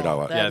 true at we're all.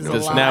 not- Yeah, That's a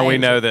because lie. now we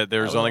know that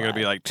there's That's a only going to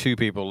lie. be like 2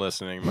 people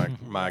listening.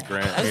 My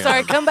grand. I'm you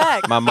sorry. know, Come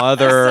back. my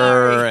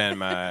mother and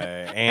my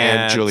aunt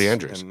And Julie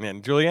Andrews.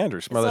 and Julie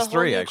Andrews. Well, It's that's a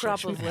whole 3 new actually.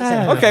 crop of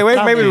listeners. Okay,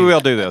 wait, maybe we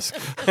will do this.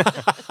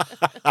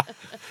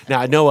 Now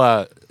I know.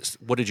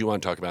 What did you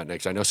want to talk about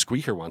next? I know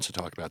Squeaker wants to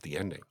talk about the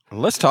ending.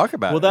 Let's talk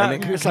about Well, it. that I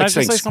mean, it's can like I just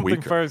say saying something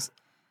squeaker. first?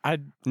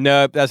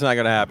 no, that's not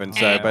going to happen.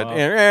 So, but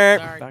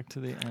Sorry. Back to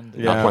the end.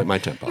 Yeah. Not quite my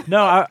tempo.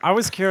 No, I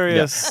was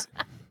curious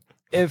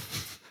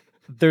if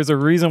there's a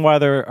reason why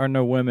there are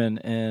no women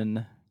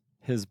in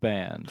his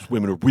band.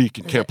 Women are weak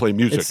and can't play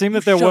music. It seemed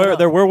that Shut up.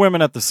 there were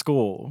women at the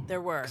school.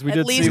 There were. 'Cause we At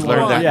did least see We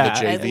learned one. that in Yeah.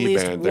 the At JV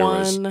least band. There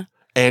was. one.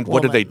 And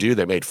what did they woman. do?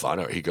 They made fun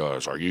of her. He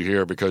goes, "Are you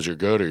here because you're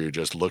good, or you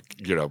just look,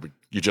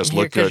 you just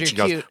Here look good?" 'cause She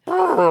you're goes, cute.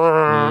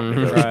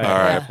 Right. "All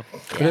right."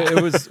 But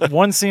it was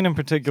one scene in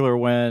particular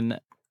when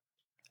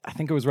I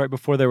think it was right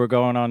before they were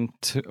going on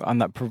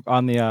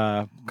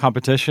the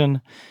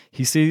competition.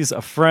 He sees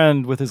a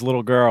friend with his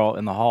little girl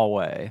in the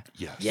hallway,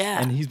 Yes. Yeah.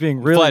 and he's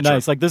being really Fletcher.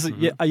 nice. Like this is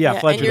Fletcher And you're does.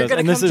 gonna And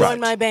come this is join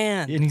my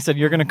band. and he said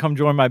you're gonna come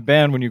join my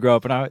band when you grow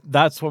up. And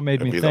that's what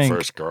made And me be think: the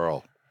first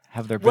girl.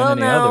 have there been Well,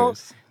 any now,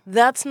 others?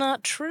 that's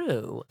not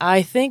true.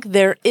 I think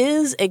there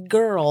is a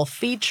girl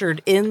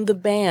featured in the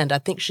band. I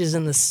think she's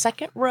in the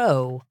second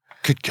row.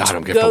 Good God,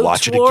 I'm going to Go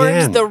watch it towards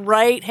again. the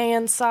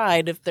right-hand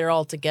side if they're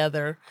all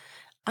together.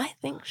 I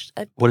think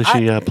What is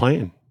she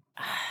playing?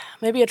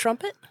 maybe a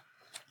trumpet.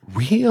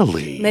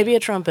 Really? Maybe a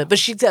trumpet, but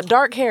she's got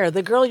dark hair.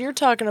 The girl you're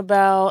talking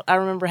about, I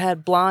remember,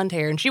 had blonde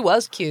hair, and she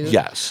was cute.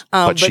 Yes,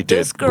 but she did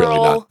this really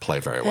girl- not play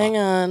very well. Hang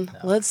on,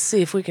 let's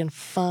see if we can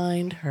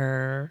find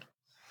her.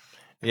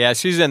 Yeah,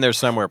 she's in there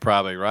somewhere,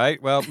 probably, right?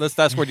 Well,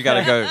 that's where you got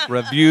to go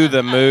review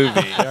the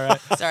movie.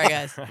 Sorry,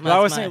 guys. I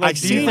was saying, like,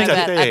 do you think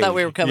that? I thing- thought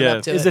we were coming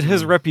up to Is it. it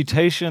his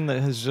reputation that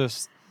has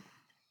just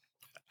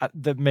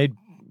that made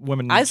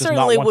women? I just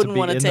certainly not want wouldn't to be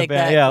wanna in take the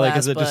band? that Yeah, like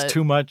class, is it just but-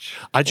 too much?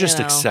 I just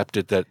you know.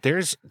 accepted that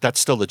that's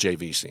still the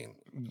JV scene.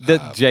 The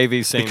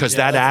JV scene. Because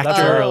Yeah, that that's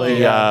actor, early, the,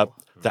 yeah.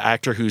 the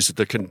actor who's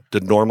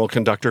the normal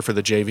conductor for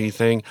the JV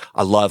thing,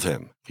 I love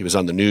him. He was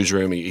on the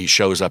Newsroom. He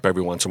shows up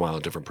every once in a while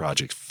in different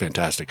projects.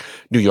 Fantastic.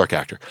 New York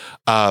actor.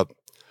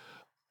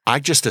 I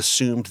just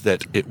assumed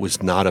that it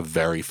was not a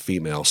very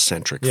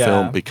female-centric Yeah.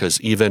 film because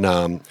even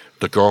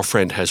the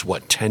girlfriend has,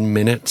 10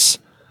 minutes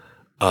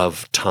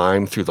of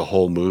time through the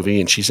whole movie,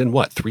 and she's in,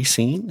 3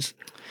 scenes?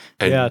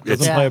 And Yeah, it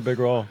doesn't Yeah. play a big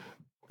role.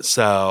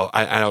 So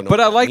I don't know. But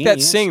what I like that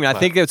means, scene. I but-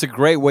 think it's a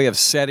great way of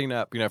setting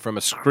up, from a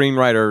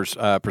screenwriter's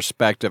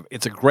perspective.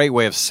 It's a great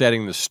way of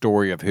setting the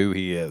story of who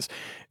he is.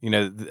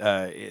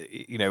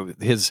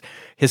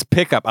 His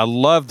pickup. I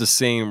love the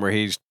scene where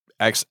he's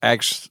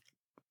asks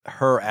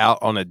her out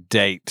on a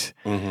date,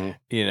 Mhm. at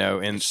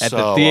the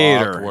So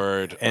theater,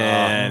 awkward.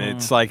 and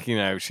it's like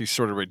she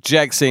sort of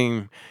rejects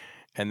him,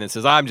 and then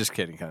says, "I'm just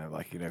kidding," kind of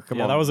like come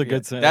Yeah, on. that was a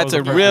good scene. That's That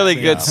a was a really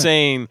perfect good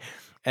scene. scene.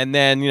 And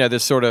then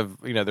there's sort of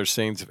there's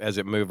scenes as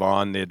it move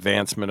on, the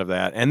advancement of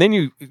that, and then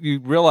you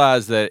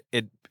realize that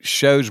it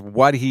shows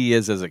what he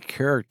is as a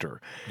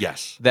character.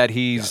 Yes. That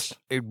he's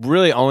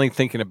really only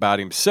thinking about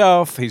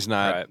himself. He's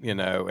not,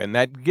 and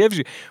that gives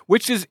you,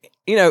 which is,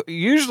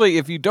 usually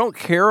if you don't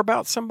care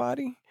about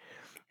somebody,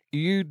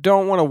 you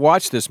don't want to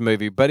watch this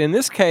movie. But in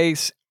this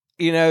case,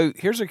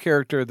 here's a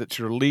character that's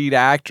your lead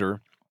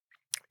actor,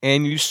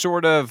 and you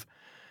sort of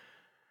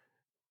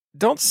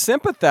don't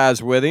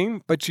sympathize with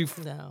him, but you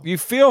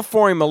feel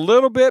for him a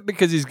little bit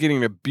because he's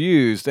getting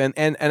abused, and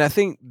I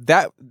think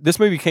that this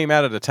movie came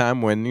out at a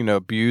time when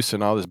abuse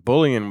and all this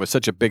bullying was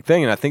such a big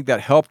thing, and I think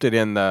that helped it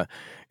in the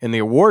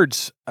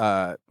awards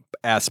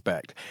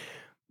aspect.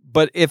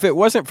 But if it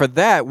wasn't for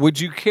that,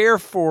 would you care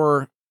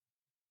for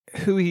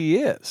who he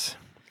is?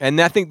 And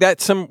I think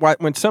that's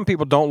when some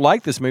people don't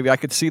like this movie, I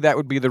could see that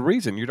would be the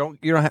reason. You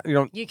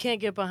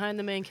can't get behind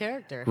the main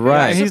character.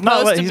 Right. You're He's not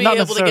supposed like- to he's be not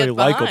able to necessarily get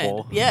behind.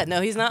 likable. Yeah,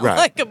 no, he's not Right,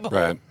 likable.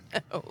 right.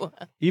 No.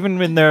 Even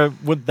when they're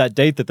with that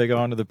date that they go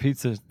on to the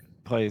pizza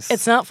place,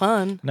 It's not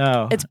fun.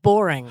 no. It's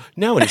boring.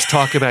 No, and he's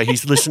talking about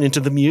he's listening to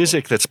the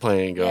music that's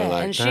playing, going Yeah,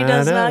 like, and she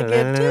does not give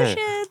two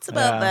 "Da-da-da-da-da." shits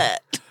about Yeah.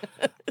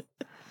 that.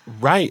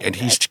 Right. And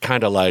he's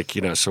kind of like,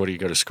 so what do you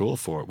go to school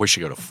for? Where'd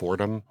she go to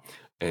Fordham?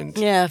 And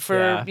she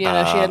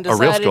hadn't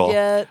decided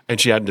yet.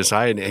 And she hadn't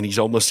decided, and he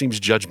almost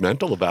seems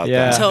judgmental about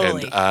that.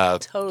 Totally.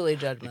 And, totally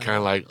judgmental. Kind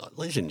of like,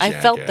 listen, I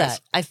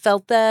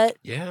felt that.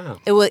 Yeah.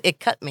 It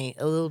cut me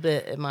a little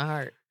bit in my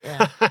heart.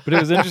 Yeah. But it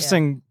was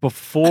interesting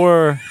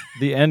before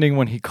the ending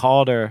when he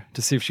called her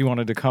to see if she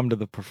wanted to come to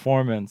the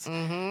performance.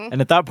 Mm-hmm.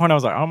 And at that point, I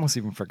was like, I almost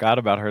even forgot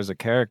about her as a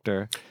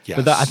character. Yes.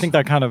 But I think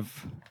that kind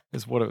of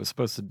is what it was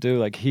supposed to do.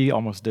 Like, he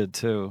almost did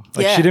too.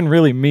 Like, Yeah. she didn't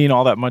really mean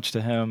all that much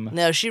to him.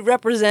 No, she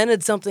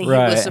represented something he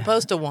was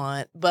supposed to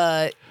want,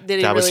 but did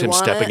he really want it? That was him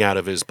stepping out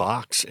of his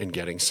box and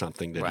getting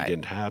something that he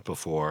didn't have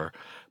before.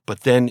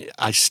 But then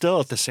I still,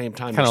 at the same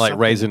time, kind of like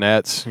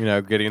Raisinets,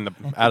 getting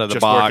out of the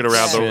just box,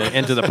 working around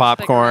into the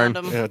popcorn.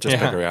 Just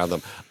pick around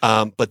them.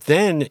 But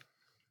then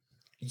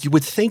you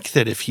would think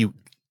that if he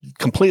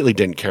completely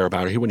didn't care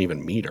about her, he wouldn't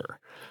even meet her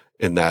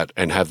in that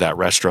and have that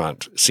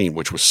restaurant scene,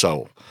 which was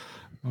so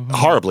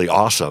horribly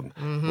awesome,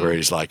 where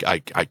he's like, I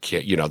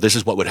can't, this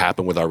is what would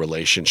happen with our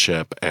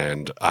relationship,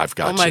 and I've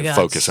got to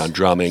focus on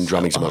drumming.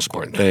 Drumming's the most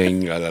important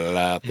thing.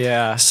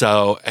 Yeah.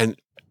 So, and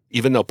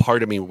even though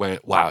part of me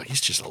went, wow,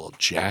 he's just a little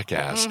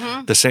jackass.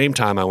 At the same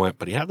time, I went,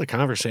 but he had the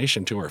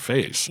conversation to her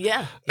face.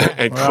 Yeah.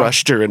 And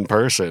crushed her in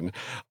person,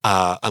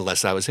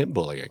 unless that was him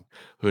bullying.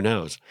 Who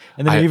knows?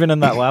 And then even in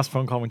that last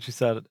phone call when she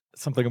said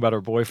something about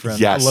her boyfriend,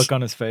 Yes. the look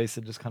on his face,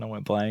 it just kind of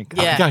went blank.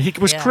 Yeah. God, he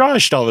was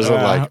crushed all of a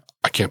sudden. Like,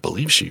 I can't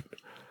believe she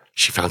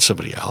found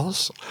somebody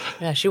else.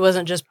 Yeah, she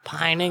wasn't just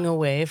pining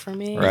away from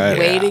me, Right.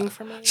 waiting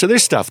for me. So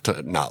there's stuff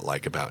to not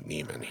like about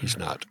Neiman. He's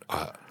not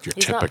your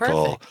He's not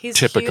typical perfect. He's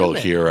typical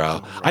human.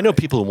 hero. I know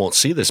people who won't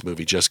see this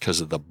movie just because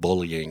of the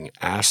bullying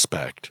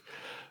aspect,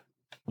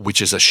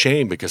 which is a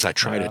shame because I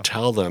try to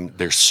tell them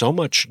there's so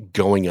much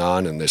going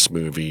on in this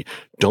movie.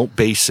 Don't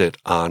base it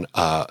on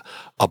a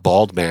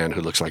bald man who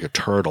looks like a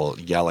turtle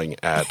yelling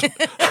at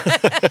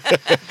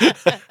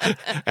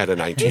at a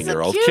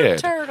 19-year-old He's a cute kid.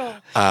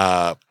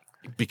 turtle.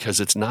 Because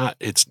it's not.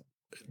 It's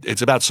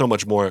about so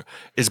much more.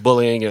 Is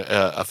bullying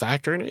a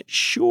factor in it?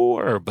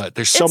 Sure, but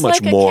there's so It's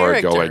much like a more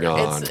character. going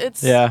on.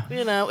 It's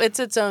it's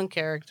its own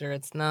character.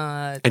 It's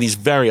not. And he's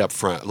very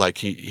upfront. Like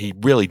he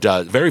really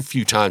does. Very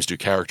few times do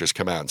characters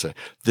come out and say,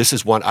 "This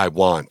is what I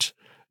want,"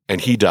 and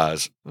he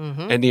does.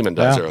 Mm-hmm. And Neiman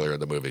does earlier in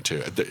the movie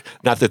too.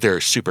 Not that they're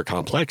super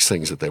complex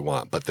things that they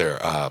want, but they're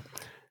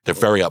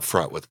very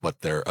upfront with what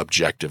their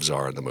objectives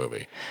are in the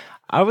movie.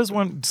 I was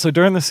so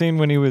during the scene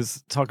when he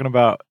was talking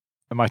about,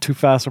 am I too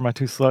fast or am I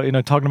too slow?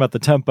 Talking about the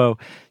tempo.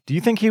 Do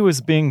you think he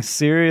was being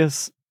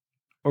serious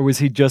or was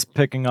he just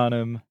picking on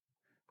him?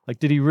 Like,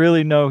 did he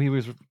really know he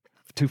was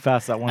too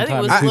fast that one I think time?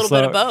 it was a too little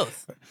slow? bit of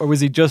both. Or was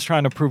he just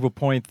trying to prove a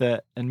point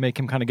and make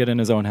him kind of get in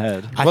his own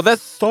head? I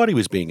thought he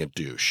was being a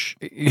douche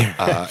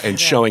and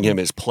showing him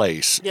his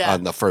place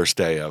on the first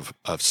day of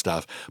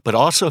stuff. But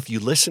also, if you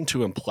listen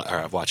to him play, or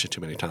I've watched it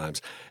too many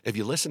times, if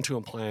you listen to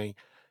him playing,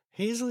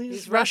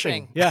 he's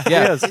rushing. Yeah,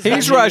 Yeah. he is.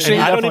 He's rushing.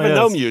 And I don't even definitely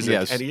know is. music,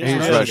 Yes, and he he's is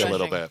rushing rushing. a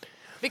little bit.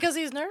 Because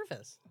he's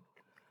nervous.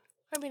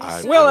 I mean,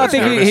 he's Well, I was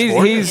think nervous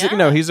for he's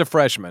him. he's a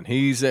freshman.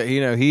 He's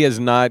he has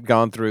not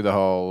gone through the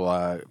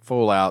whole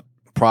full out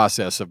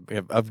process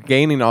of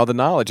gaining all the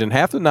knowledge, and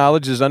half the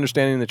knowledge is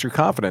understanding that you're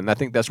confident. And I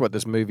think that's what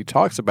this movie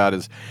talks about,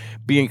 is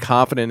being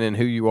confident in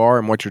who you are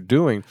and what you're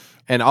doing.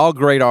 And all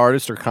great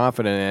artists are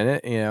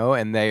confident in it,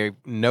 and they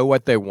know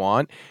what they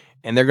want,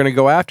 and they're going to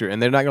go after it,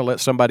 and they're not going to let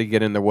somebody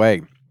get in their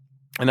way.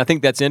 And I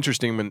think that's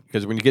interesting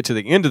because when you get to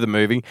the end of the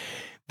movie,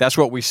 that's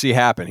what we see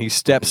happen. He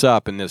steps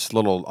up in this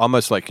little,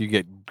 almost like you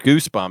get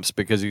goosebumps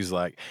because he's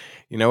like,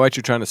 you know what,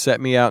 you're trying to set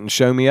me out and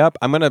show me up.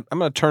 I'm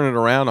gonna turn it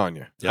around on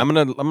you. Yep. I'm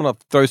gonna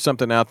throw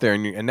something out there,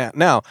 and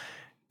now,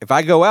 if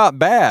I go out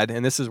bad,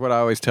 and this is what I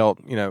always tell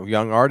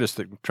young artists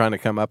that are trying to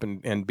come up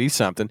and be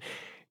something.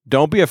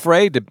 Don't be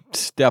afraid to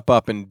step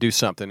up and do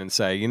something and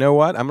say, you know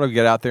what, I'm gonna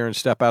get out there and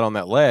step out on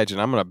that ledge,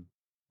 and I'm gonna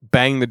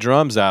bang the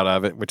drums out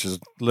of it, which is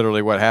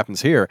literally what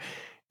happens here.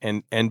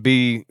 And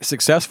be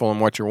successful in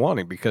what you're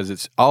wanting, because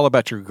it's all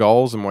about your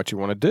goals and what you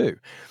want to do.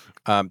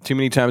 Too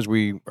many times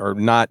we are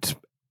not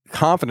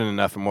confident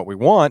enough in what we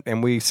want,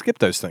 and we skip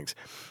those things.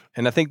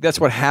 And I think that's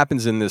what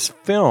happens in this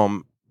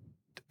film.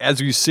 As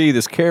you see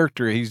this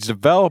character, he's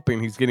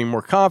developing, he's getting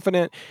more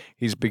confident,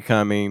 he's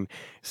becoming,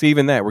 see,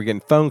 even that, we're getting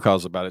phone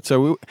calls about it.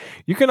 So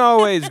you can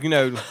always,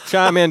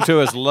 chime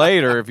into us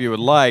later if you would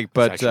like,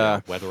 but It's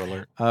actually a weather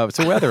alert. It's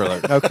a weather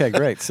alert. Okay,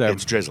 great. So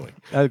It's drizzling.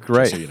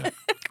 great. So you know.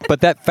 But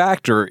that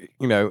factor,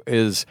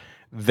 is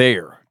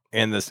there,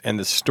 and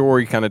the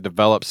story kind of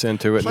develops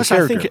into it. Plus, and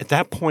the I think character. at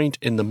that point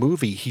in the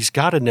movie, he's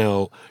got to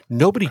know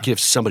nobody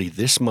gives somebody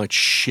this much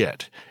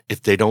shit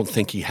if they don't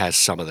think he has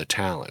some of the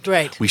talent.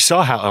 Right. We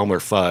saw how Elmer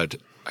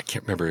Fudd, I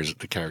can't remember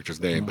the character's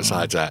name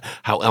besides that,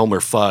 how Elmer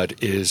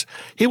Fudd is,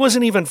 he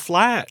wasn't even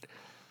flat.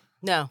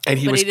 No. And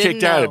he but was didn't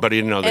kicked out, know. but he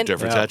didn't know the And-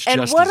 difference. That's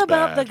And just what as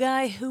about bad. the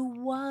guy who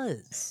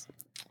was?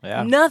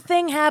 Yeah.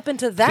 Nothing happened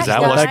to that Because that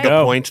guy. wasn't the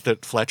go. point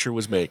that Fletcher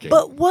was making.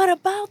 But what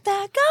about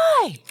that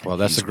guy? Well,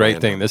 that's He's the great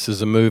random. thing. This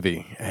is a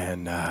movie,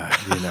 and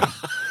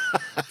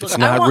It's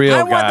not real,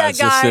 I want guys.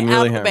 that This guy didn't out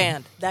really of the happen.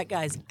 band. That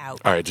guy's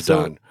out. All right, it's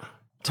So- done.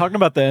 Talking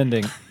about the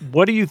ending,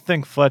 what do you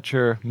think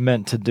Fletcher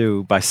meant to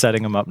do by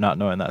setting him up not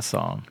knowing that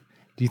song?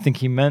 Do you think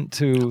he meant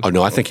to? Oh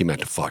no, I think he meant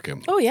to fuck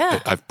him. Oh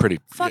yeah. I've pretty.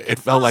 Fucking It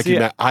felt like he See,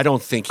 meant. I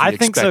don't think he I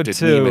think so, expected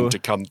too. Neiman to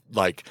come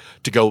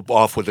to go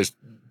off with his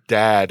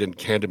dad and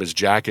hand him his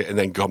jacket and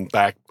then come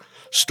back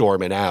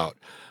storming out.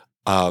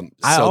 I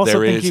So also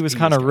there think is- he was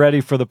kind of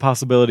ready for the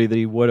possibility that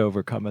he would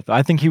overcome it.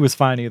 I think he was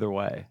fine either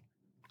way.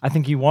 I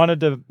think he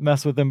wanted to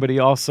mess with him, but he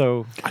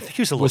also I think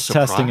he was a little was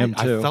testing him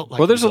surprised. too. I felt like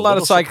Well, he there's was a lot of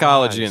little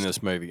psychology in surprised.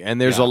 this movie, and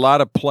there's Yeah. a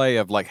lot of play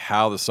of like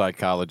how the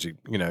psychology,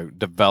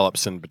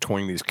 develops in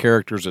between these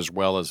characters, as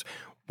well as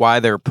why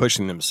they're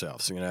pushing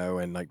themselves,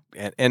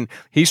 and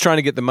he's trying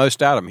to get the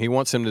most out of him. He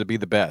wants him to be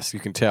the best. You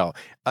can tell,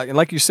 and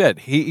like you said,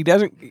 he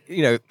doesn't.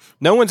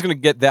 No one's going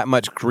to get that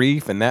much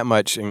grief and that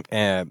much,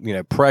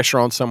 pressure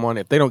on someone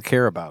if they don't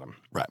care about him.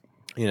 Right.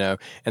 And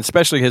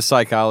especially his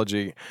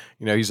psychology.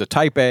 He's a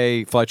type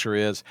A. Fletcher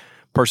is.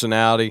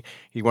 Personality.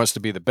 He wants to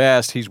be the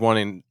best. He's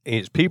wanting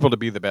his people to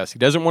be the best. He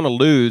doesn't want to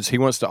lose. He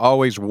wants to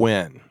always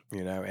win,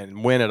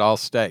 and win at all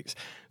stakes.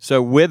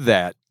 So with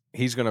that,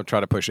 he's going to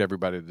try to push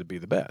everybody to be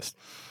the best.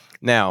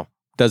 Now,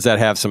 does that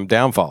have some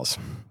downfalls?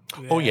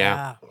 Oh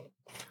yeah,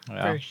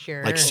 For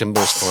sure. like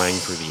cymbals flying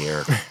through the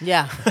air.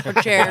 Yeah. Or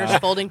chairs,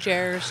 folding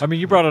chairs. I mean,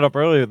 you brought it up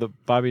earlier, the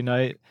Bobby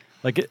Knight.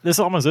 This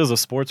almost is a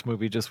sports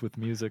movie just with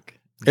music.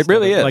 It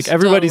really is. Like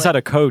everybody's Totally. had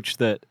a coach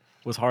that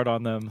was hard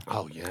on them.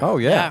 Oh yeah. Oh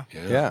yeah,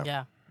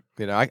 Yeah.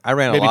 Yeah. I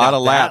ran Maybe a lot not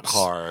of laps. that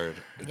hard.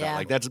 Yeah.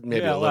 Like that's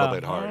maybe Yeah, a little well,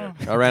 bit harder.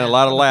 I ran a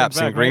lot of laps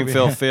in back, maybe.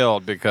 Greenfield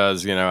Field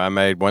because I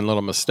made one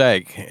little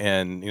mistake,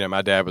 and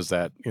my dad was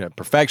that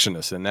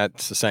perfectionist, and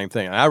that's the same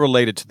thing. And I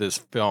related to this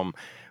film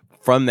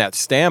from that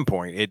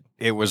standpoint.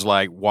 It was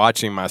like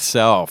watching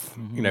myself,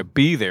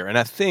 be there, and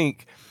I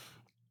think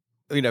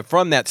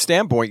from that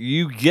standpoint,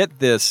 you get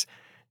this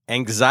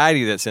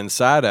anxiety that's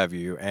inside of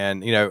you.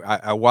 And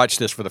I watched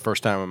this for the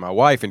first time with my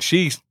wife, and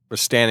she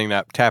was standing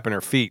up, tapping her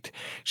feet.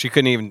 She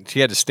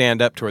had to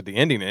stand up toward the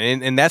ending.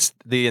 And that's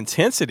the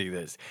intensity of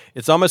this.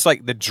 It's almost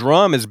like the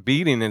drum is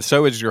beating, and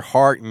so is your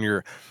heart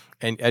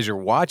and as you're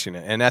watching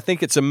it. And I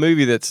think it's a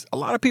movie that's a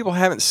lot of people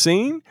haven't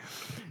seen,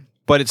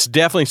 but it's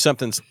definitely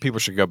something people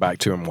should go back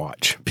to and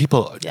watch.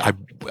 People,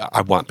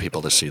 I want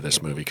people to see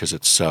this movie because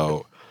it's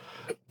so.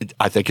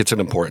 I think it's an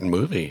important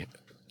movie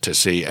to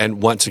see.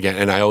 And once again,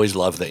 and I always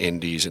love the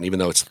indies. And even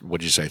though it's,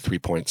 what'd you say,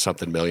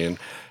 3-point-something million,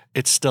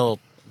 it's still,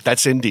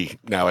 that's indie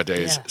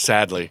nowadays,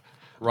 sadly.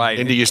 Right.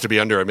 Indie used to be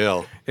under $1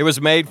 million. It was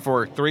made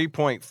for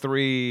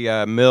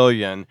 $3.3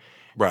 million.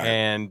 Right.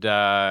 And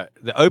the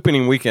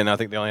opening weekend, I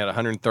think they only had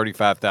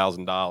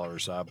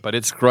 $135,000. But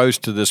it's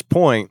grossed to this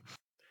point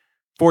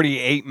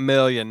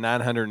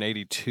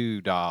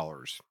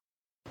 $48,982,000.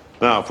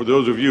 Now, for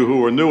those of you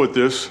who are new at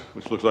this,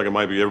 which looks like it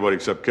might be everybody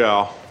except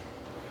Cal,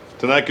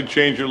 tonight could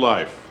change your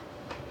life.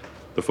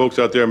 The folks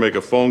out there make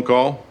a phone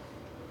call.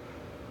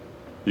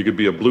 You could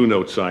be a Blue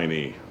Note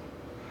signee,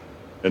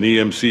 an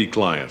EMC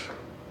client,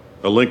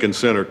 a Lincoln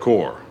Center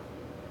core.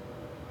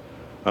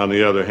 On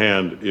the other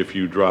hand, if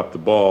you drop the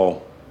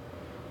ball,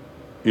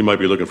 you might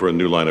be looking for a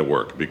new line of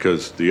work,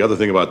 because the other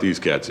thing about these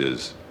cats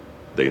is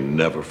they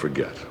never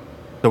forget.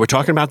 So we're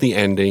talking about the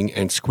ending,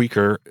 and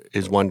Squeaker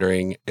is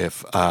wondering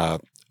if,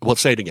 well,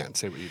 say it again.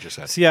 Say what you just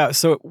said.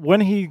 So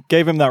when he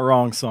gave him that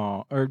wrong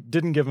song, or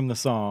didn't give him the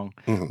song,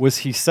 was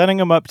he setting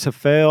him up to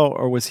fail,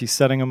 or was he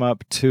setting him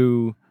up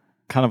to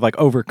kind of like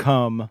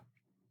overcome?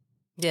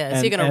 Yeah,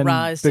 is he going to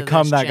rise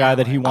become to that this guy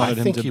that he challenge? wanted I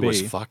him think to he be?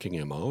 was fucking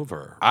him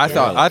over. I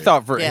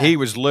thought Yeah. he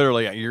was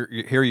literally,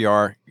 here you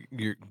are,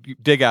 you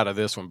dig out of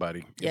this one,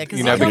 buddy. Yeah, You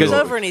he know, comes because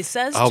over and he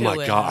says Oh to my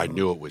him. God, I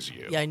knew it was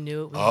you. Yeah, I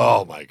knew it was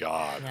Oh my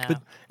God. Yeah.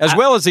 as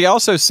well as he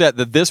also said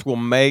that this will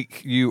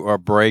make you or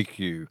break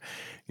you.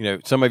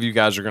 Some of you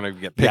guys are going to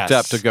get picked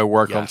up to go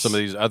work on some of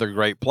these other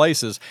great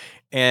places,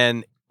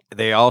 and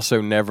they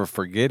also never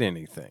forget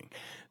anything.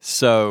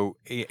 So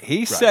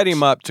he set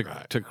him up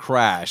to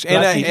crash. But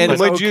I think he was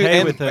would okay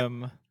you with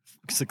him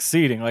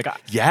succeeding?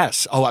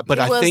 Yes. Oh, but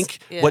It I was- think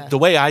yeah. what the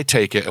way I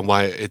take it and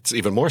why it's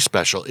even more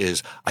special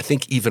is I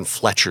think even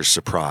Fletcher's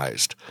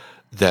surprised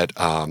that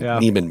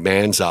Neiman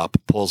mans up,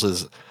 pulls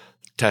his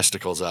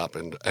testicles up,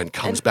 and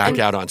comes back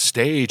out on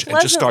stage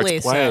and just starts Pleasantly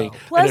playing. so.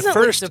 And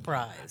Pleasantly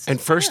surprised. At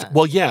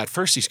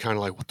first he's kind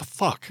of like, what the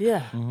fuck?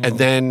 Yeah. And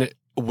then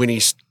when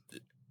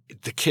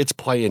the kid's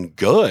playing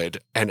good,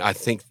 and I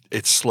think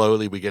it's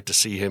slowly we get to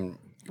see him.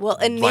 Well,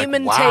 and Like,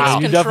 Neiman wow.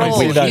 takes You definitely control.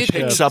 see When that he shift.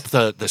 picks up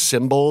the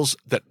cymbals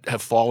that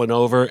have fallen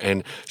over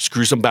and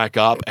screws them back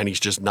up, and he's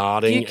just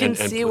nodding. You can and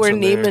see puts where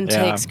them there. Neiman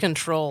Yeah. takes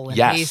control, and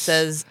Yes. he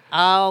says,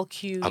 "I'll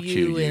cue I'll you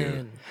cue you.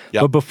 in."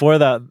 Yep. But before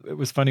that, it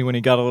was funny when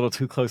he got a little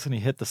too close and he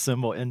hit the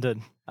cymbal into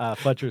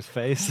Fletcher's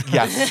face.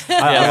 Yes.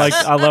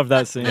 I love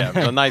that scene.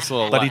 Yeah, a nice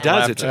little. But he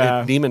does. laugh It's there.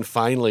 Yeah. Neiman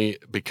finally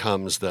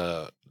becomes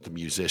the the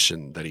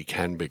musician that he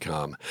can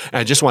become. And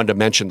I just wanted to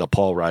mention the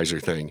Paul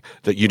Reiser thing,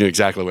 that you knew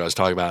exactly what I was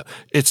talking about.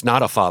 It's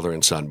not a father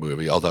and son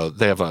movie, although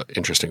they have an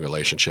interesting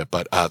relationship.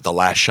 But the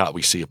last shot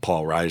we see of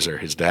Paul Reiser,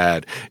 his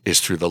dad, is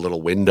through the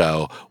little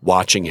window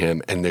watching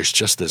him, and there's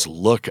just this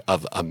look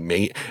of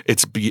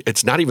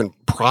it's not even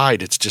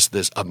pride, it's just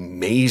this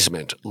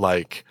amazement,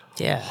 like,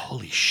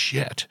 holy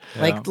shit.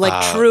 Like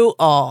true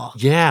awe.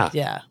 Yeah.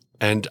 Yeah.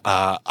 And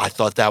I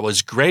thought that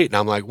was great. And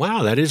I'm like,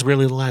 wow, that is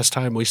really the last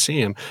time we see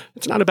him.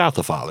 It's not about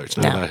the father. It's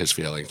not about his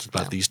feelings. It's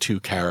about these two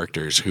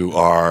characters who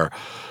are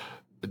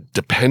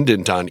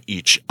dependent on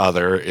each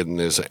other in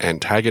this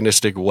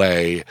antagonistic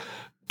way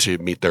to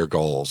meet their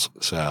goals.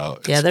 So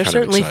they're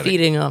certainly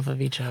feeding off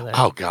of each other.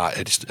 Oh, God.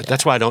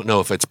 That's why I don't know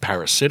if it's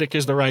parasitic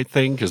is the right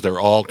thing, because they're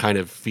all kind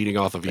of feeding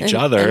off of each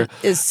other. And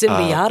is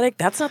symbiotic?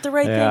 That's not the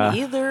right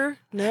thing either.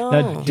 No.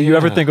 Now, do you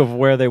ever think of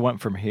where they went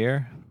from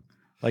here?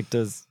 Like,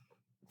 does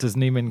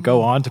Neiman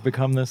go on to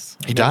become this?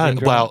 He does.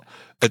 Well,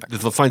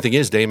 the funny thing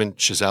is, Damon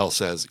Chazelle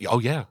says, "Oh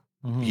yeah,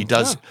 he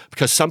does."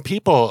 Because some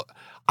people,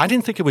 I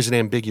didn't think it was an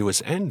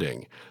ambiguous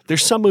ending.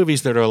 There's some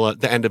movies that are like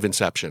the end of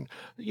Inception.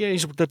 Yeah, you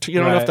don't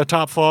know if the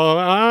top fall.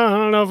 I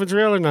don't know if it's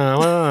real or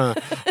not.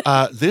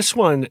 This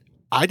one,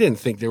 I didn't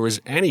think there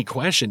was any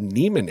question.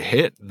 Neiman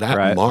hit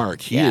that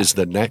mark. He is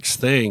the next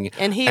thing,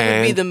 and he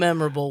would be the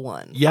memorable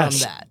one.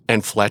 Yes, from that.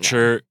 And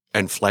Fletcher.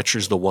 And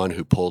Fletcher's the one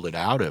who pulled it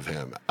out of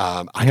him.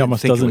 He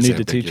almost doesn't need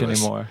to teach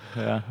anymore.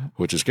 Yeah,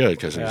 which is good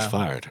because he's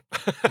fired.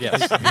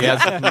 Yes, he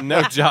has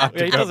no job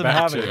to he go doesn't back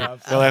have to. a job.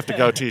 He'll have to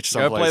go teach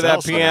someplace Go play that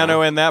else piano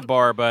now. in that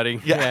bar, buddy.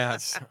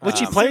 Yes, which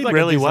he Seems played like a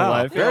really decent well,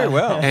 life. Very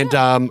well. And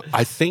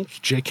I think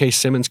J.K.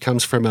 Simmons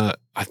comes from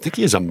I think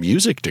he has a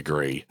music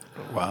degree.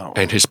 Wow.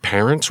 And his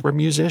parents were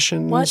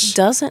musicians. What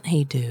doesn't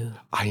he do?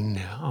 I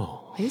know.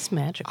 He's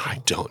magical.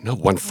 I don't know.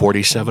 Won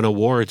 47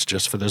 awards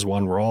just for this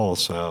one role.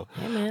 So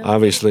man.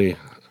 obviously,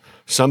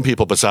 some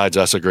people besides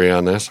us agree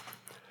on this.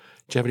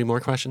 Do you have any more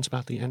questions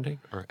about the ending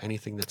or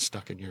anything that's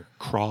stuck in your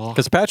craw?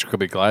 Because Patrick will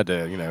be glad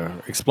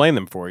to, explain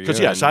them for you.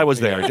 Because yes, I was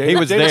there. He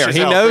was David there. He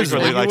Chazelle knows.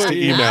 frequently likes to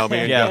email me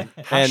and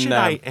go, "How And, should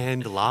I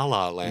end La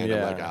La Land?"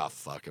 I'm like, "Oh,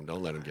 fuck him!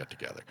 Don't let him get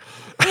together."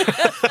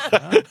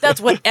 That's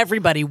what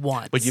everybody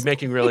wants. But you're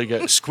making really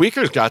good.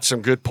 Squeaker's got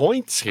some good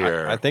points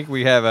here. I think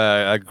we have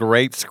a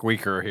great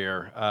squeaker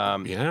here.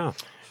 Yeah.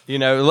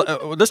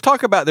 Let's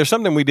talk about. There's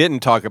something we didn't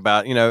talk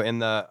about. In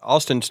the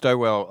Austin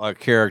Stowell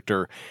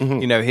character.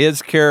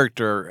 His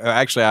character.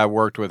 Actually, I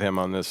worked with him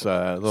on this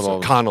little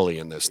So Connolly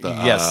in this.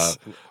 Yes.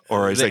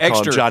 Or as The they call him,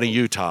 extra- Johnny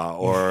Utah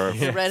or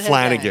redhead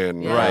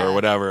Flanagan guy. or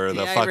whatever,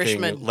 the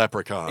Irishman. fucking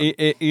leprechaun.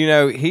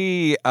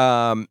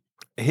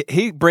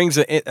 He brings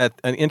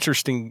an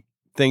interesting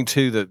thing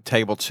to the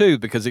table too,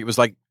 because it was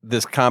like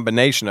this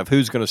combination of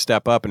who's going to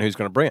step up and who's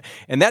going to bring it,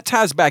 and that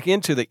ties back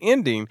into the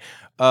ending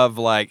of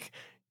like,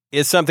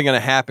 is something going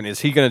to happen?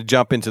 Is he going to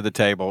jump into the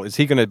table? Is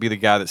he going to be the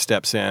guy that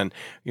steps in?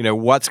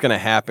 What's going to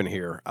happen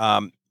here?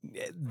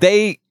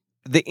 The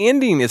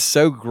ending is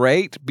so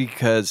great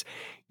because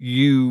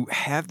you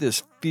have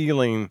this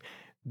feeling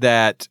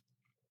that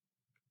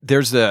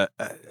there's a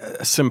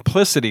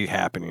simplicity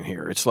happening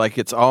here. It's like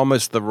it's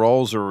almost the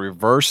roles are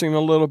reversing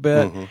a little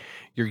bit.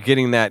 You're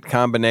getting that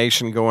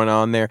combination going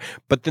on there.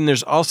 But then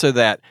there's also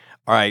that,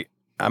 all right,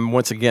 I'm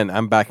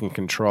back in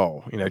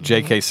control.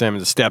 J.K.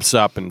 Simmons steps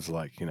up and is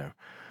like,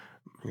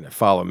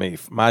 follow me,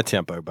 my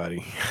tempo,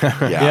 buddy.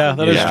 Yeah,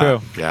 that is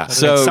true. Yeah.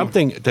 So- So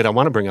something that I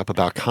want to bring up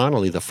about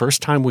Connolly, the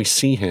first time we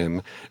see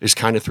him is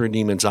kind of through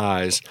Neiman's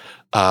eyes.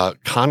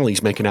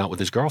 Connolly's making out with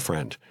his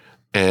girlfriend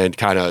and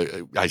kind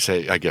of,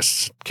 I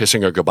guess,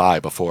 kissing her goodbye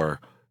before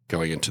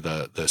going into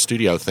the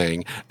studio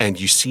thing. And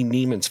you see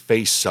Neiman's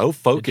face so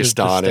focused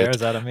on it.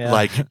 Stares at him, yeah.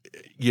 Like,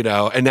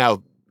 and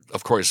now,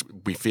 of course,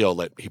 we feel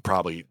that he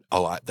probably,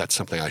 that's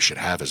something I should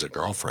have as a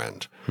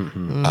girlfriend.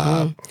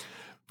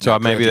 So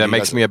maybe that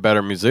makes doesn't- me a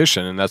better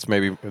musician, and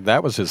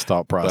that was his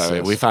thought But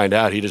process. we find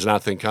out he does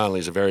not think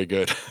Connolly's a very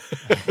good.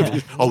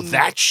 Oh,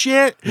 that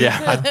shit!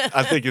 Yeah.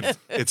 I think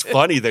it's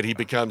funny that he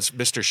becomes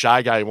Mr.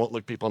 Shy Guy and won't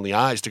look people in the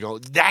eyes to go,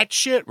 that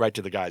shit, right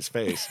to the guy's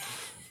face.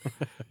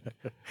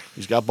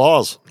 He's got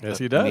balls. Yes,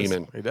 he does.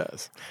 Neiman. He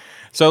does.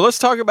 So let's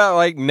talk about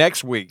like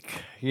next week.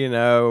 What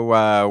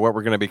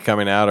we're going to be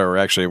coming out, or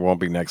actually, it won't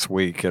be next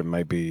week. It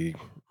might be,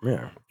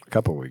 a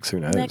couple of weeks. Who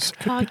knows? Next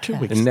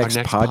podcast. The next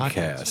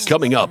podcast.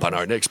 Coming up on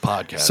our next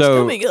podcast.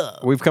 So Coming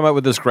up. we've come up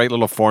with this great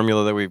little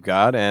formula that we've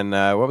got, and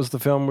what was the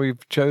film we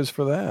chose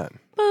for that?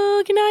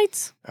 Boogie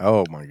Nights.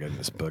 Oh my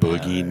goodness,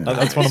 Boogie Nights.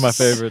 That's one of my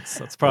favorites.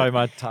 That's probably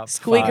my top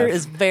Squeaker 5.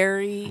 is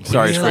very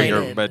Sorry, excited.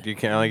 Squeaker, but you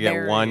can only get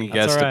Very. one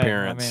guest all right.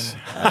 appearance.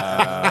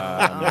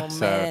 Oh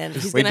So man,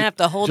 he's we gonna d- have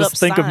to hold Just up.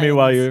 think of me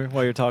signs.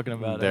 while you're talking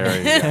about it.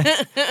 There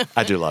you go.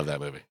 I do love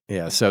that movie.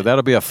 Yeah, so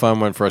that'll be a fun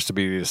one for us to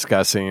be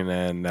discussing,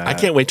 and I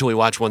can't wait till we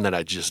watch one that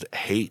I just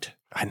hate.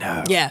 I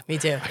know. Yeah, me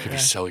too. I could be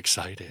so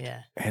excited.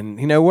 Yeah. And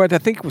you know what? I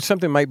think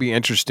something might be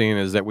interesting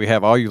is that we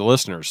have all you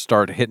listeners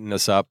start hitting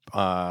us up.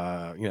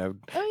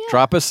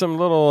 Drop us some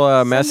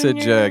little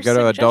message. your Go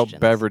to suggestions.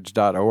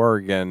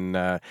 adultbeverage.org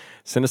and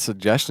send us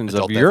suggestions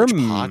Adult of your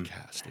Beverage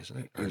Podcast, isn't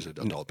it? Or is it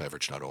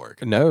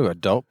adultbeverage.org? No,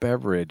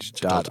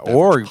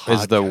 adultbeverage.org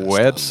is the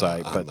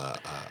website,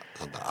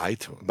 on the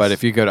iTunes. But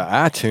if you go to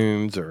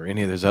iTunes or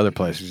any of those other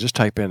places, just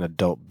type in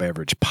Adult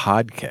Beverage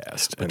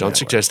Podcast. But don't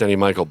suggest any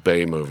Michael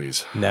Bay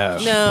movies. No,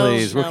 No,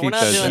 please. We'll no, keep we're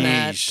not those doing in.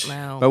 that.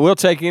 No. But we'll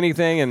take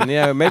anything,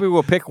 and maybe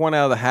we'll pick one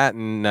out of the hat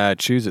and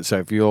choose it. So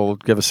if you'll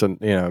give us some,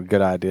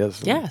 good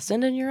ideas. Yeah,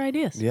 send in your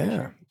ideas.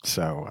 Yeah.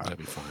 So That'd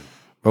be fun.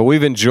 but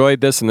we've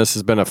enjoyed this, and this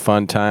has been a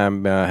fun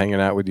time hanging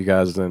out with you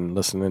guys and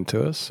listening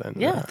to us. And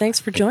Yeah, thanks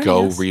for joining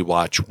Go us.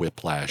 rewatch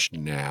Whiplash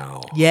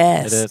now.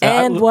 Yes, It is.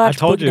 and I watch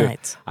told Book you,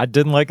 Nights. I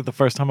didn't like it the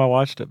first time I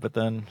watched it, but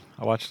then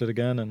I watched it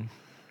again and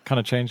kind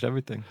of changed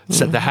everything.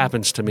 So that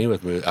happens to me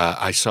with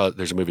I saw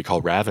there's a movie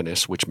called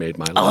Ravenous, which made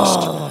my list.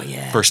 Oh,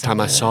 yeah. First time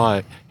I saw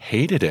it,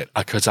 hated it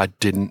because I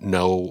didn't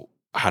know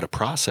how to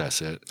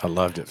process it. I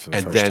loved it for the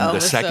And first then time. Oh, the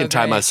it's so second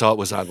time I great. saw it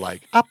was on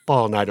like Up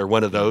All Night or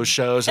one of those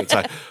shows. It's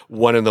like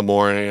 1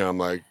 a.m. I'm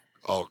like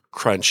all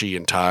crunchy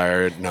and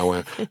tired. And I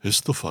went, this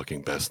is the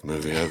fucking best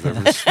movie I've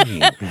ever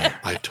seen.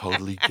 I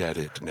totally get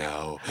it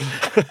now.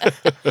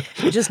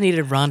 I just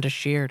needed Rhonda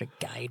Shear to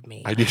guide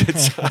me. I needed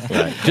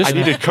I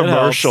needed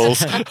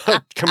commercials.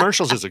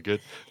 Commercials is it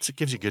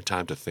gives you a good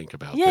time to think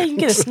about Yeah, you can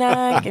things. get a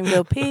snack and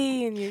go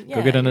pee and you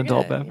Go get an you're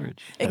adult good.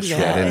 beverage.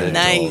 Exactly. Get an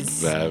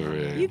Nice. adult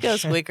beverage. You go,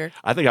 Squeaker.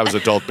 I think I was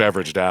adult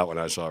beveraged out when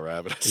I saw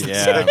Rabbit.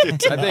 Yeah,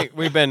 I think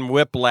we've been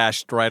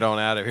whiplashed right on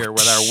out of here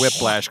with our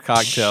whiplash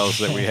cocktails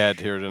that we had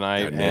here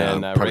tonight, Yeah,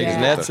 and pretty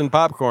raisinets and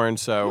popcorn.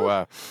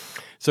 So,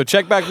 so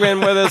check back in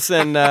with us,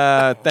 and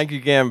thank you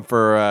again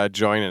for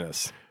joining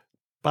us.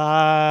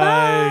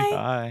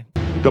 Bye.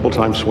 Double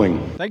time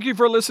swing. Thank you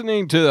for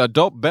listening to the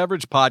Adult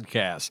Beverage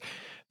Podcast.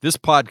 This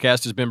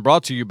podcast has been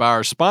brought to you by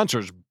our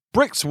sponsors,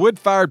 Bricks Wood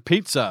Fired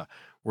Pizza,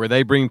 where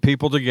they bring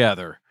people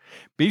together.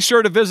 Be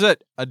sure to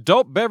visit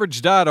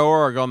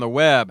adultbeverage.org on the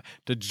web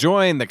to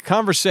join the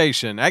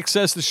conversation,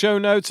 access the show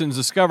notes, and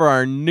discover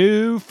our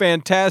new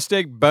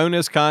fantastic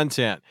bonus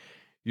content.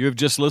 You have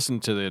just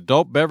listened to the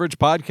Adult Beverage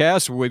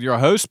Podcast with your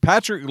hosts,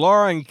 Patrick,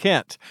 Laura, and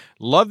Kent.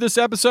 Love this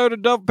episode of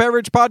Adult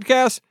Beverage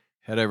Podcast?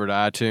 Head over to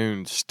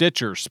iTunes,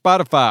 Stitcher,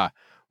 Spotify,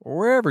 or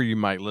wherever you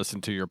might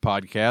listen to your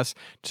podcast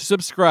to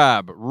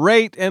subscribe,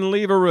 rate, and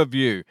leave a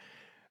review.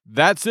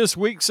 That's this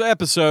week's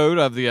episode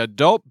of the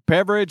Adult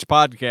Beverage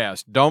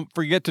Podcast. Don't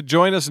forget to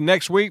join us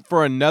next week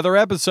for another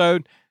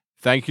episode.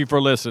 Thank you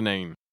for listening.